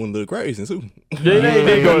went a little crazy too. Yeah, he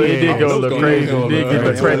did go a little crazy. He did get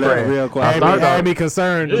the Real crazy. real quiet. Had me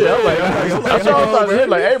concerned. Yeah, I'm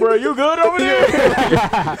like, hey, bro, you good over there?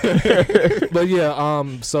 But yeah,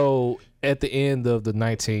 so at the end of the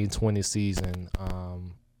 1920 season,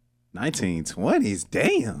 1920s,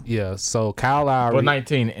 damn. yeah, so Kyle Lowry, Well,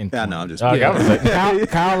 19 and Yeah, I know, I'm just Okay, I was like,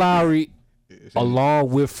 Kyle Lowry, along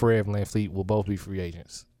with Fred VanVleet, will both be free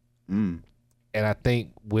agents. Mm. And I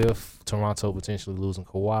think with Toronto potentially losing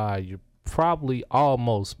Kawhi, you're probably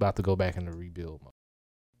almost about to go back into rebuild mode.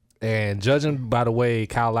 And judging by the way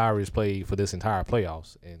Kyle Lowry has played for this entire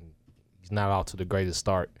playoffs, and he's not off to the greatest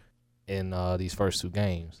start in these first 2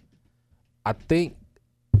 games, I think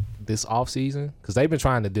this offseason, because they've been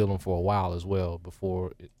trying to deal him for a while as well,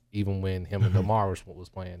 before even when him and DeMar was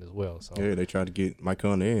playing as well. So Yeah, they tried to get Mike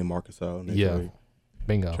Conley and Marcus out. yeah,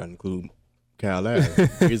 bingo. Trying to include Kyle Lowry.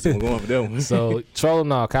 He's going for that one. So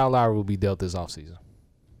trolling all, Kyle Lowry will be dealt this offseason.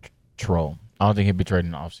 troll. I don't think he'll be traded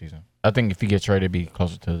in the offseason. I think if he gets traded, it'd be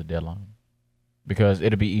closer to the deadline because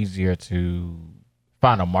it'll be easier to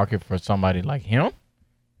find a market for somebody like him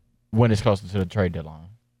when it's closer to the trade deadline.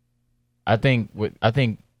 I think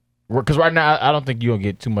because right now I don't think you'll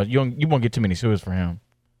get too much. You won't get too many suitors for him,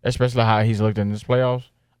 especially how he's looked in this playoffs.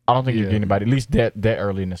 I don't think you get anybody at least that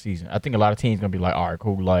early in the season. I think a lot of teams gonna be like, all right,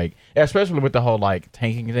 cool, like especially with the whole like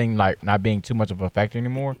tanking thing, like not being too much of a factor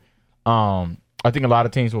anymore. I think a lot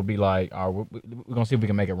of teams will be like, all right, we're gonna see if we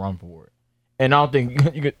can make a run for it. And I don't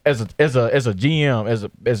think you could, as a GM,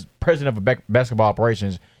 as president of basketball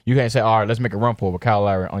operations, you can't say, all right, let's make a run for it with Kyle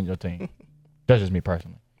Lowry on your team. That's just me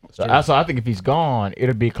personally. So I think if he's gone,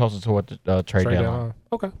 it'll be closer to what the trade deadline.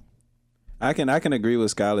 Okay. I can agree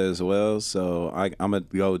with Skylar as well. So I'm gonna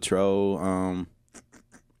go troll.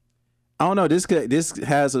 I don't know. This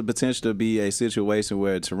has a potential to be a situation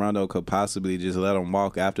where Toronto could possibly just let him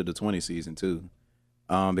walk after the 20 season too.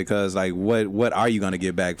 Because like what are you gonna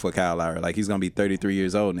get back for Kyle Lowry? Like he's gonna be 33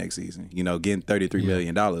 years old next season. You know, getting $33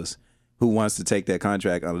 million. Who wants to take that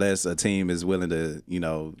contract unless a team is willing to, you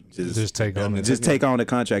know, just take on the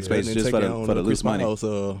contract space just for the loose money.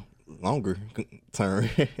 Longer term.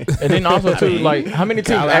 And then also too, like how many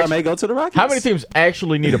teams may go to the Rockets. How many teams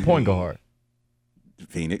actually need a point guard?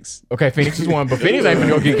 Phoenix. Okay, Phoenix is one, but Phoenix ain't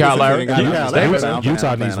gonna go get Kyle Lowry.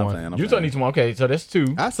 Utah needs one. Utah needs one. Okay, so that's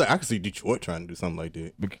two. I can see Detroit trying to do something like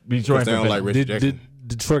that. Detroit Sound like Reggie Jackson.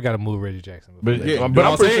 Detroit got to move Reggie Jackson. But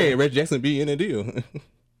I'm saying Reggie Jackson be in the deal.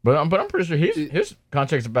 But I'm pretty sure his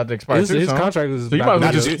contract's about to expire. His contract is. So you might as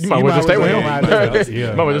well just stay with him. You might as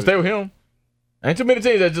well just stay with him. Ain't too many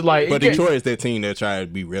teams that just like. But Detroit is that team that try to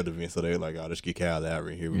be relevant, so they're like, "Oh, let's get Kyle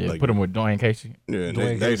Lowry here." Yeah, like, put him with Dwayne Casey. Yeah,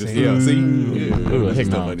 Dwayne they Casey. just see, Heck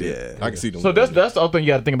no. like that. I can see them. So that's the other thing you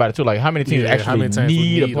got to think about it too. Like how many teams actually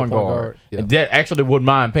need a point guard, and that actually would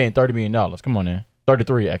mind paying $30 million. Come on, now.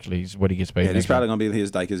 33 actually is what he gets paid. Yeah, it's probably gonna be his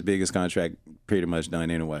biggest contract, pretty much done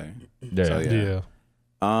anyway. Yeah. So, yeah.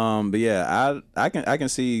 But yeah, I can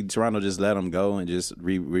see Toronto just let him go and just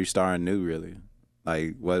restart new. Really,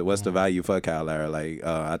 like what's the value for Kyle Lowry? Like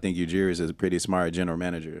I think Ujiri is a pretty smart general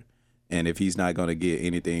manager, and if he's not gonna get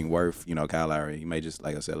anything worth Kyle Lowry, he may just,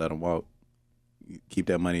 like I said, let him walk, keep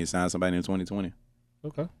that money and sign somebody in 2020.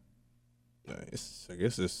 Okay. I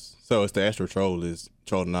guess it's the Astro troll is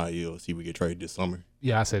trolling out you. See, we get traded this summer.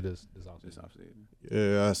 Yeah, I said this offseason.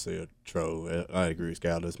 Yeah, I said troll. I agree.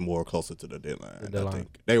 Skyler's more closer to the deadline. I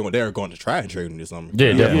think they're going to try and trade him this summer. Yeah.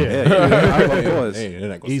 Of course. They're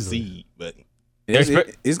not going to see, but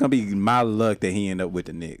it's gonna be my luck that he end up with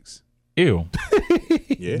the Knicks. Ew.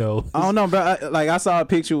 Yeah. No. I don't know, bro. I saw a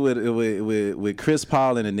picture with Chris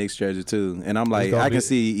Paul in the Knicks jersey too, and I'm like, I can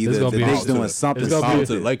see either the Knicks doing something to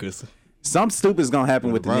the Lakers. Something stupid's gonna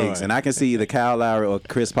happen with the Knicks, and I can see either Kyle Lowry or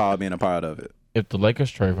Chris Paul being a part of it. If the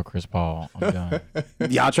Lakers trade for Chris Paul, I'm done.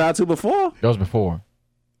 Y'all tried to before? That was before.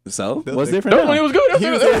 So what's different? That when he was good. That's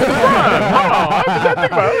his prime. I didn't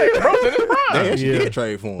think about it. Bro's in his prime. They actually did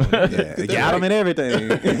trade for him. Yeah, got him and everything.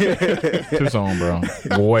 Too soon, bro.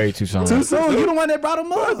 Way too soon. Too soon. You the one that brought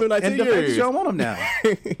him up. It's been like 10 and the fact that years. you don't want him now.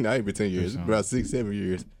 Nah, ain't been 10 years. About 6-7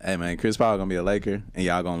 years. Hey man, Chris Paul gonna be a Laker, and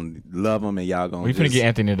y'all gonna love him, and y'all gonna. We finna get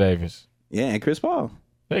Anthony Davis. Yeah, and Chris Paul.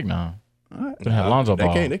 Heck no. All right. Gonna have Lonzo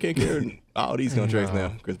Ball. They can't carry all these contracts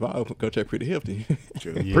now. Chris Paul contract pretty hefty.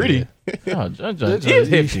 Pretty. Oh,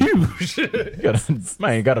 he's huge.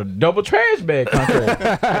 Got a double trash bag contract.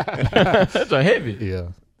 That's a heavy.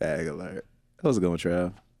 Yeah. Bag alert. That was a good one,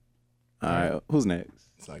 Trav. All right, who's next?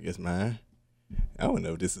 So I guess mine. I don't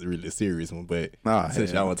know if this is really a serious one, but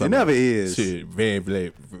since y'all want to it talk never about is. Shit, Fred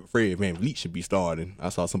VanVleet should be starting. I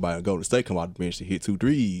saw somebody on Golden State come out the bench to hit 2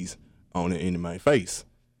 threes on the end of my face.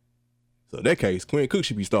 So in that case, Quinn Cook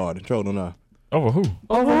should be starting. Trolling now. Over who?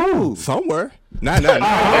 Over who? Somewhere. Not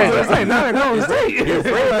Golden State. If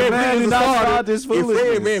Fred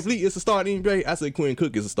VanVleet is a start in the NBA, I say Quinn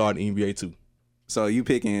Cook is a start in the NBA too. So you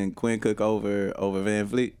picking Quinn Cook over Van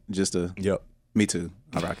Vliet? Just to Yep. Me too.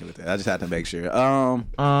 I'm rocking with that. I just had to make sure.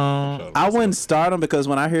 I wouldn't start him because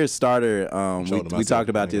when I hear starter, we talked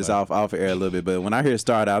about this off air a little bit, but when I hear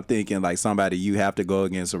starter, I'm thinking like somebody you have to go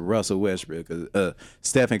against Russell Westbrook,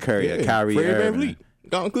 Stephen Curry, Kyrie Irving.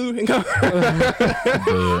 Don't include him.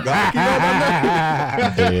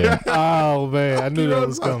 Oh man, I knew that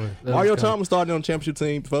was coming. Mario Thomas started on the championship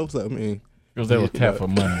team before, so I mean, because they were tapped for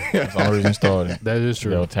money. That's the only reason he started. That is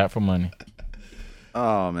true. They were tapped for money.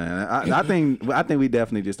 Oh man, I think we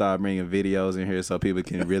definitely just start bringing videos in here so people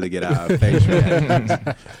can really get our face reactions.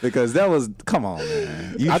 Because that was, come on,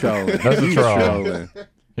 man, you trolling. That's a troll.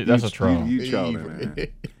 That's a troll. You trolling, man.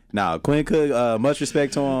 Now Quinn Cook, much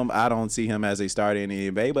respect to him. I don't see him as a starter in the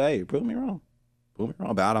NBA, but hey, prove me wrong.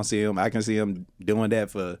 But I don't see him. I can see him doing that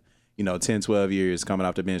for 10, 12 years, coming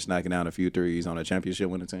off the bench, knocking down a few threes on a championship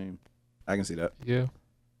winning team. I can see that. Yeah.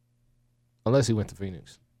 Unless he went to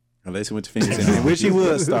Phoenix. Unless he went to Phoenix, and which he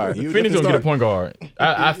would start. Phoenix gonna get a point guard.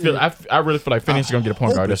 I really feel like Phoenix is gonna get a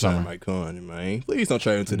point guard this summer. Mike Conley, man, please don't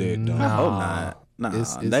trade him to that. I hope not. Nah,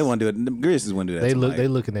 they won't do it. The Grizzlies won't do that. They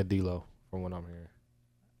looking at D'Lo from what I'm hearing.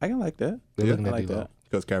 I can like that. They looking at like D'Lo that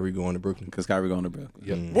because Kyrie going to Brooklyn.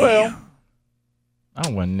 Yep. Well,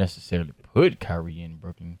 I wouldn't necessarily put Kyrie in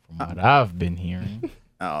Brooklyn from what I've been hearing.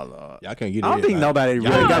 Oh Lord, y'all can't get. I don't think nobody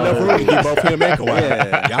really got enough room to get both him and Kawhi.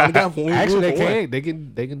 Yeah. Y'all got room. Actually, they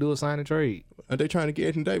can do a sign and trade. Are they trying to get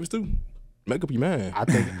Anthony Davis too? Make up your mind. I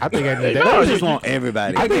think Anthony Davis. Davis. I just want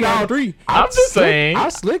everybody. I think all three. I'm just saying. I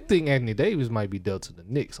slick think Anthony Davis might be dealt to the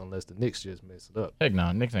Knicks unless the Knicks just mess it up. Heck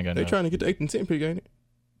no, Knicks ain't got. They trying to get the 8th and 10th pick, ain't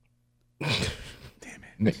it?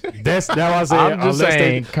 That's what I said. I'm just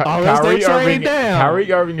saying.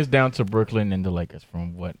 Kyrie Irving is down to Brooklyn and the Lakers,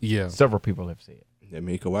 from what several people have said. That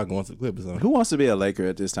means Kawhi going to the Clippers. Who wants to be a Laker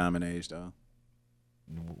at this time and age, though?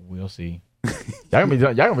 We'll see. Y'all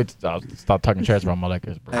gonna be start talking trash about my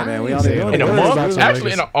Lakers, bro. Hey man, we only in a month.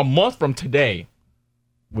 Actually, in a month from today,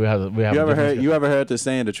 we have. You ever heard the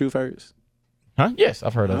saying "the truth hurts"? Huh? Yes,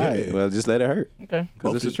 I've heard of All it. right, well, just let it hurt. Okay.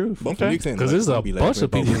 Because it's the truth. Both the Knicks and Because there's a Lakers bunch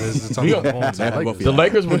of be people like- that's talking about going to The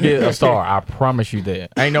Lakers will get a star. I promise you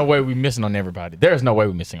that. Ain't no way we missing on everybody. There's no way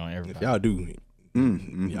we missing on If everybody. y'all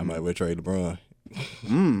do, y'all might well trade LeBron.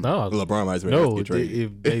 No, LeBron might as well no. get traded.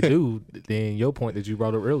 If they do, then your point that you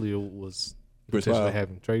brought up earlier was Chris potentially Paul.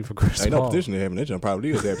 having trade for Chris Ain't no Paul. petition to happen. That jump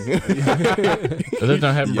probably is happening. Does that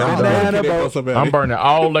not happen? I'm burning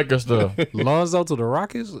all Lakers stuff. Lonzo to the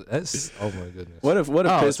Rockets. That's oh my goodness. What if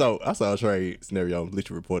I saw a trade scenario on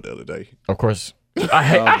Bleacher Report the other day. Of course.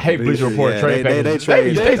 I hate Bleacher Report trade they packages.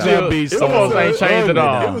 trade They stuff. still almost ain't changed at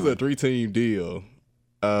all. It was a 3-team deal.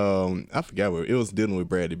 I forgot what it was dealing with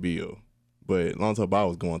Bradley Beal, but Lonzo Ball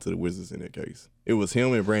was going to the Wizards in that case. It was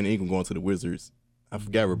him and Brandon Ingram going to the Wizards. I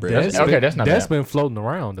forgot where Bradley. That's That's not That's bad. been floating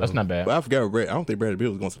around. Though. That's not bad. But I forgot where I don't think Bradley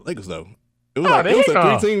Beal was going to the Lakers though. It was Oh, like the it was heck a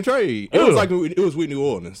no. 3-team trade. It was like it was with New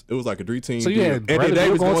Orleans. It was like a 3-team. So you deal. had Anthony Bradley Beal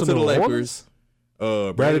Davis going going to to the New Lakers.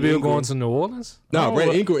 Bradley Beal Ingram. going to New Orleans? No,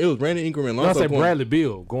 Brandon Ingram. It was Brandon Ingram and No, I Lonzo. said going- Bradley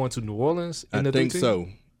Beal going to New Orleans. In I the think 3-team? so.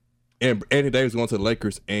 And Anthony Davis going to the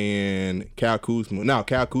Lakers, and Kyle Kuzma. Now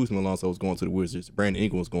Kyle Kuzma and Alonso was going to the Wizards. Brandon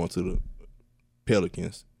Ingram was going to the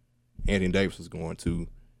Pelicans. Anthony Davis was going to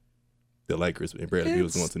the Lakers, and Bradley Beal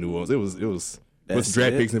was going to New Orleans. It was with That's some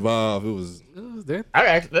draft it. picks involved. It was.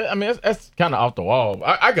 I mean, that's kind of off the wall.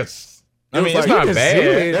 I could. I It mean, was it's like- not bad.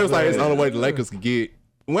 It was like it's the only way the Lakers could get.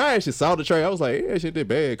 When I actually saw the trade, I was like, yeah, shit, that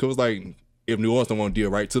bad. Cause it was like if New Orleans don't want to deal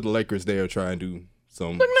right to the Lakers, they'll try and do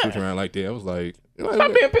some switch around like that. I was like,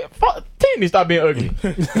 Stop being team needs to stop being ugly.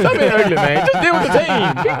 Stop being ugly, man. Just deal with the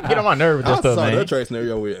team. People get on my nerves with I that stuff, saw man. that trade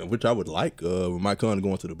scenario which I would like with Mike Conley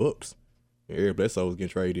going to the Bucks. Eric Bledsoe was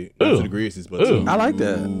getting traded not to the Grizzlies, but Ooh. I like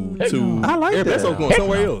that. I like Eric that. Bledsoe going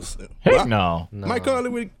somewhere else. Heck no. Mike Conley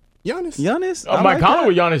with Giannis. Giannis? Oh, Mike Conley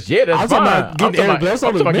with Giannis, yeah, that's I'm fine. talking about getting Eric Bledsoe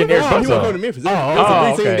I'm talking about to getting Eric No, he Bledsoe. wasn't going to Memphis. It was oh, a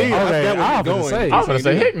 3-team okay. deal. I Okay, forgot where I he was gonna going. say. I was going to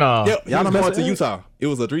say, heck no. Yep, he Y'all was don't going mess to with Utah. It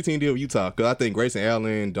was a 3-team deal with Utah because I think Grayson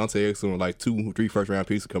Allen, Dante Exum were like 2 or 3 first-round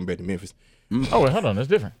picks coming back to Memphis. Oh, wait, hold on. That's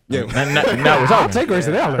different. Yeah. Now we're I'll talking. take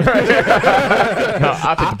Grayson Allen. No,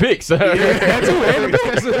 I'll take the picks. I'll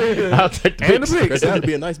take the And the picks. picks. Grayson Allen would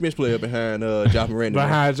be a nice bench player behind Josh Morant.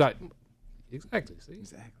 Behind Josh. Exactly. See?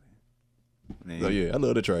 Exactly. So, yeah, I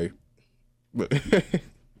love the trade. But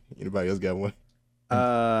anybody else got one?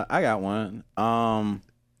 I got one.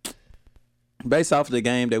 Based off of the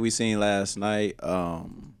game that we seen last night,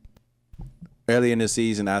 early in the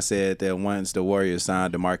season, I said that once the Warriors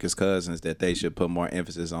signed DeMarcus Cousins, that they should put more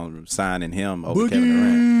emphasis on signing him over Kevin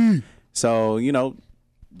Durant. So,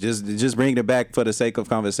 just bringing it back for the sake of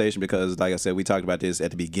conversation because, like I said, we talked about this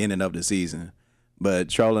at the beginning of the season. But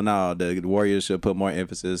trolling all, the Warriors should put more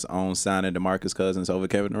emphasis on signing DeMarcus Cousins over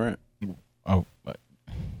Kevin Durant. Oh,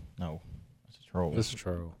 no. That's a troll. That's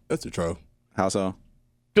true. That's a troll. How so?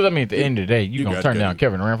 Because, I mean, at the end of the day, you're going to got turn to. down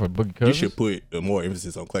Kevin Durant for Boogie You Cousins? should put more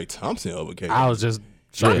emphasis on Klay Thompson over Kevin. I was just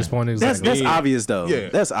trying to respond exactly. That's obvious, though. Yeah.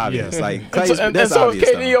 That's obvious. Yeah. Like, And Clay's, so, and that's so is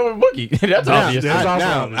obvious, KD though. over Boogie. That's obvious. That's also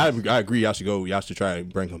now, obvious. I agree. Y'all should try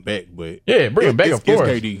and bring him back, but Yeah, bring him back, it's, of course.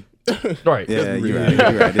 It's KD. Right. Yeah, That's you're really-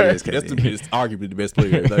 right. You're right. It is That's KD. it's arguably the best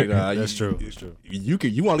player. Like, That's true. That's true.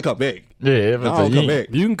 You want to come back? Yeah, if I'll it's come back.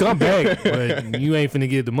 You can come back, but you ain't finna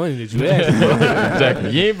get the money that you asked for.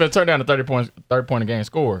 Exactly. You ain't finna turn down a 30 point a game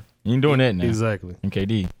score. You ain't doing that now. Exactly. And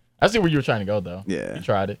KD. I see where you were trying to go, though. Yeah. You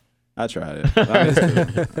tried it. I tried it. I mean, it's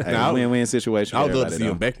cool. Hey, Now, win-win situation. I for would love to everybody, see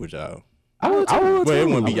though. him back with y'all. I would Well, it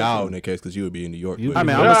wouldn't be too. y'all in that case because you would be in New York. but- I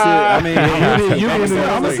mean, I'm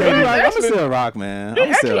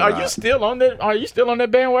Actually, are you still on that? Are you still on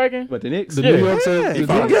that bandwagon? But the Knicks. The Yeah. New York Yeah, City. if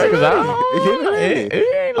the I'm New good. York- Because it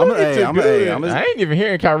ain't I'm looking too good. I'm I ain't even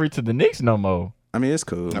hearing Kyrie to the Knicks no more. I mean, it's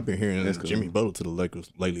cool. I've been hearing It's cool. Jimmy Butler to the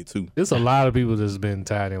Lakers lately too. There's a lot of people that's been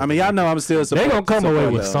tied in. I mean, y'all know I'm still. They gonna come away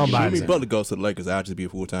with somebody. Jimmy Butler goes to the Lakers, I'll just be a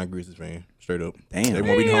full-time Grizzlies fan, straight up. Damn. They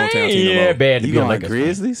won't be the hometown team no Yeah, more. bad to You be a going Lakers fan.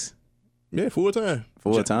 Grizzlies? Yeah, full-time.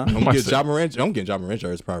 Full-time? I'm Must getting say- Ja Morant. I'm getting Ja Morant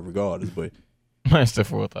jerseys probably regardless, but That's the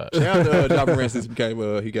full thought. shout out to Ja Morant since he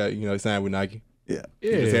became he got he signed with Nike. Yeah. He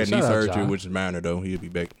just had knee shout out surgery, Ja. which is minor though. He'll be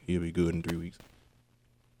back. He'll be good in 3 weeks.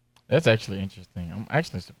 That's actually interesting. I'm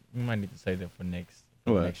actually we might need to say that for next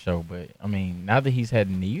show. But I mean, now that he's had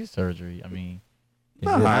knee surgery, I mean, is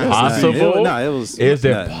it possible? No, it was. Is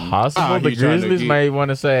it nothing. possible the he's trying to Grizzlies get- may want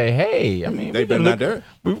to say, "Hey, I mean, They we better can not look, there.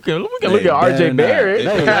 we can They look at better RJ not. Barrett."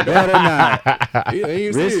 They better not. Yeah, he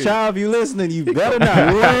ain't Rich serious. Child, if you listening, you better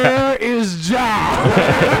not. Where is Ja?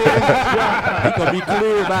 He gonna be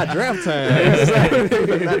clear about draft time.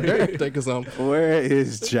 Think of something. Where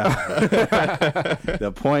is Ja?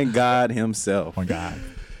 The point guard himself. Oh my God.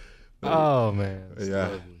 Oh man. Yeah,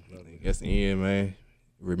 that's the end, man.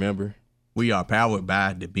 Remember, We are powered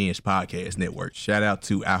by the Binge Podcast Network. Shout out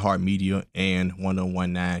to iHeartMedia and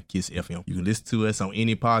 1019 Kiss FM. You can listen to us on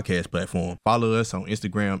any podcast platform. Follow us on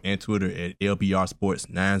Instagram and Twitter at LBR Sports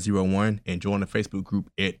 901 and join the Facebook group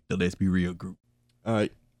at the Let's Be Real group. All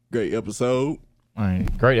right, great episode. All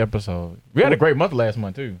right, great episode. We had a great month last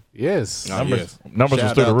month too. Yes. Numbers Shout was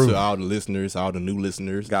through the out roof. to all the listeners, all the new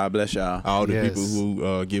listeners, God bless y'all. all the Yes. people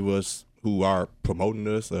who give us, who are promoting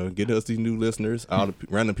us, getting us these new listeners, all the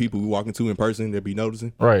random people we walk into in person that be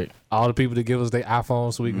noticing. Right. All the people that give us their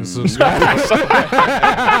iPhone so we can subscribe.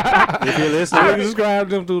 If you're listening, We can subscribe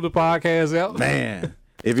them through the podcast app. man,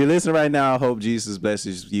 if you're listening right now, I hope Jesus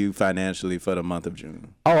blesses you financially for the month of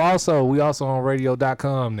June. Oh, we also on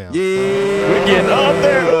radio.com now. Yeah. We're getting up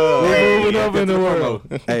there. We're moving up in the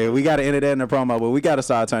world. Hey, we got to enter that in the promo, but we got to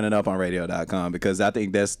start turning up on radio.com because I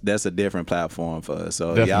think that's a different platform for us.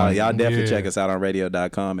 So Definitely. y'all definitely Yeah. check us out on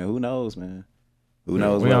radio.com, and who knows, man? Who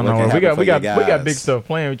knows? We what don't can know. happen We got for you big guys. stuff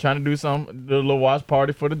planned. We're trying to do do a little watch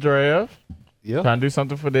party for the draft. Yeah. Trying to do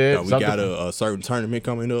something for that. We Something- got a certain tournament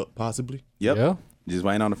coming up, possibly. Yep. Yeah. Just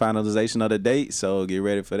waiting on the finalization of the date, so get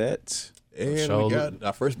ready for that. And Sure. we got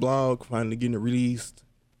our first blog finally getting it released.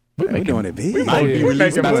 We're doing it big. Might be Yeah. released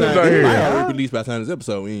Making by the moves time, out it here. might already be released by the time this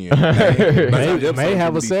episode ends. May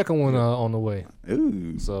have a second one on the way.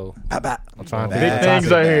 Ooh. So Bye-bye. I'm trying to Big think of things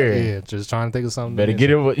topic. out here. Yeah, just trying to think of something. Better to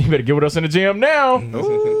get it. You better get with us in the gym now.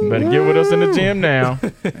 Better get with us in the gym now.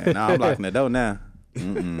 Man, nah, I'm locking the door now.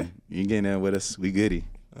 You getting in with us? We goody.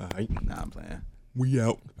 All right, Nah, I'm playing. we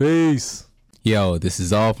out. Peace. Yo, this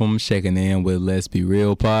is all from checking in with Let's Be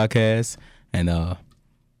Real podcast. And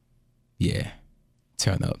yeah,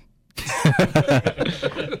 turn up.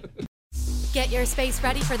 Get your space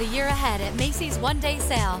ready for the year ahead at Macy's one-day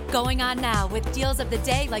sale. Going on now with deals of the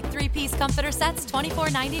day like 3-piece comforter sets,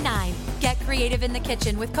 $24.99. Get creative in the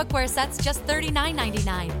kitchen with cookware sets, just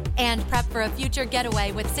 $39.99. And prep for a future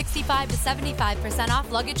getaway with 65 to 75%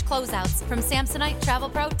 off luggage closeouts from Samsonite, Travel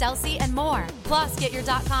Pro, Delsey, and more. Plus, get your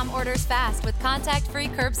 .com orders fast with contact-free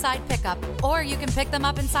curbside pickup. Or you can pick them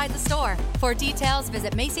up inside the store. For details,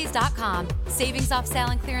 visit Macy's.com. Savings off sale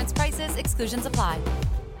and clearance prices. Exclusions apply.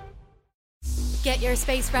 Get your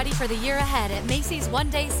space ready for the year ahead at Macy's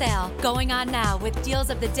one-day sale. Going on now with deals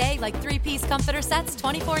of the day like 3-piece comforter sets,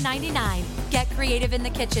 $24.99. Get creative in the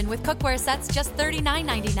kitchen with cookware sets, just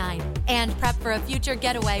 $39.99. And prep for a future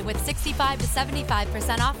getaway with 65 to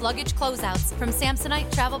 75% off luggage closeouts from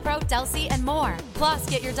Samsonite, Travel Pro, Delsey, and more. Plus,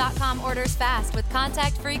 get your .com orders fast with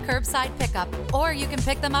contact-free curbside pickup. Or you can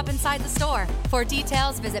pick them up inside the store. For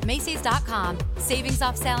details, visit Macy's.com. Savings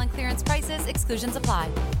off sale and clearance prices. Exclusions apply.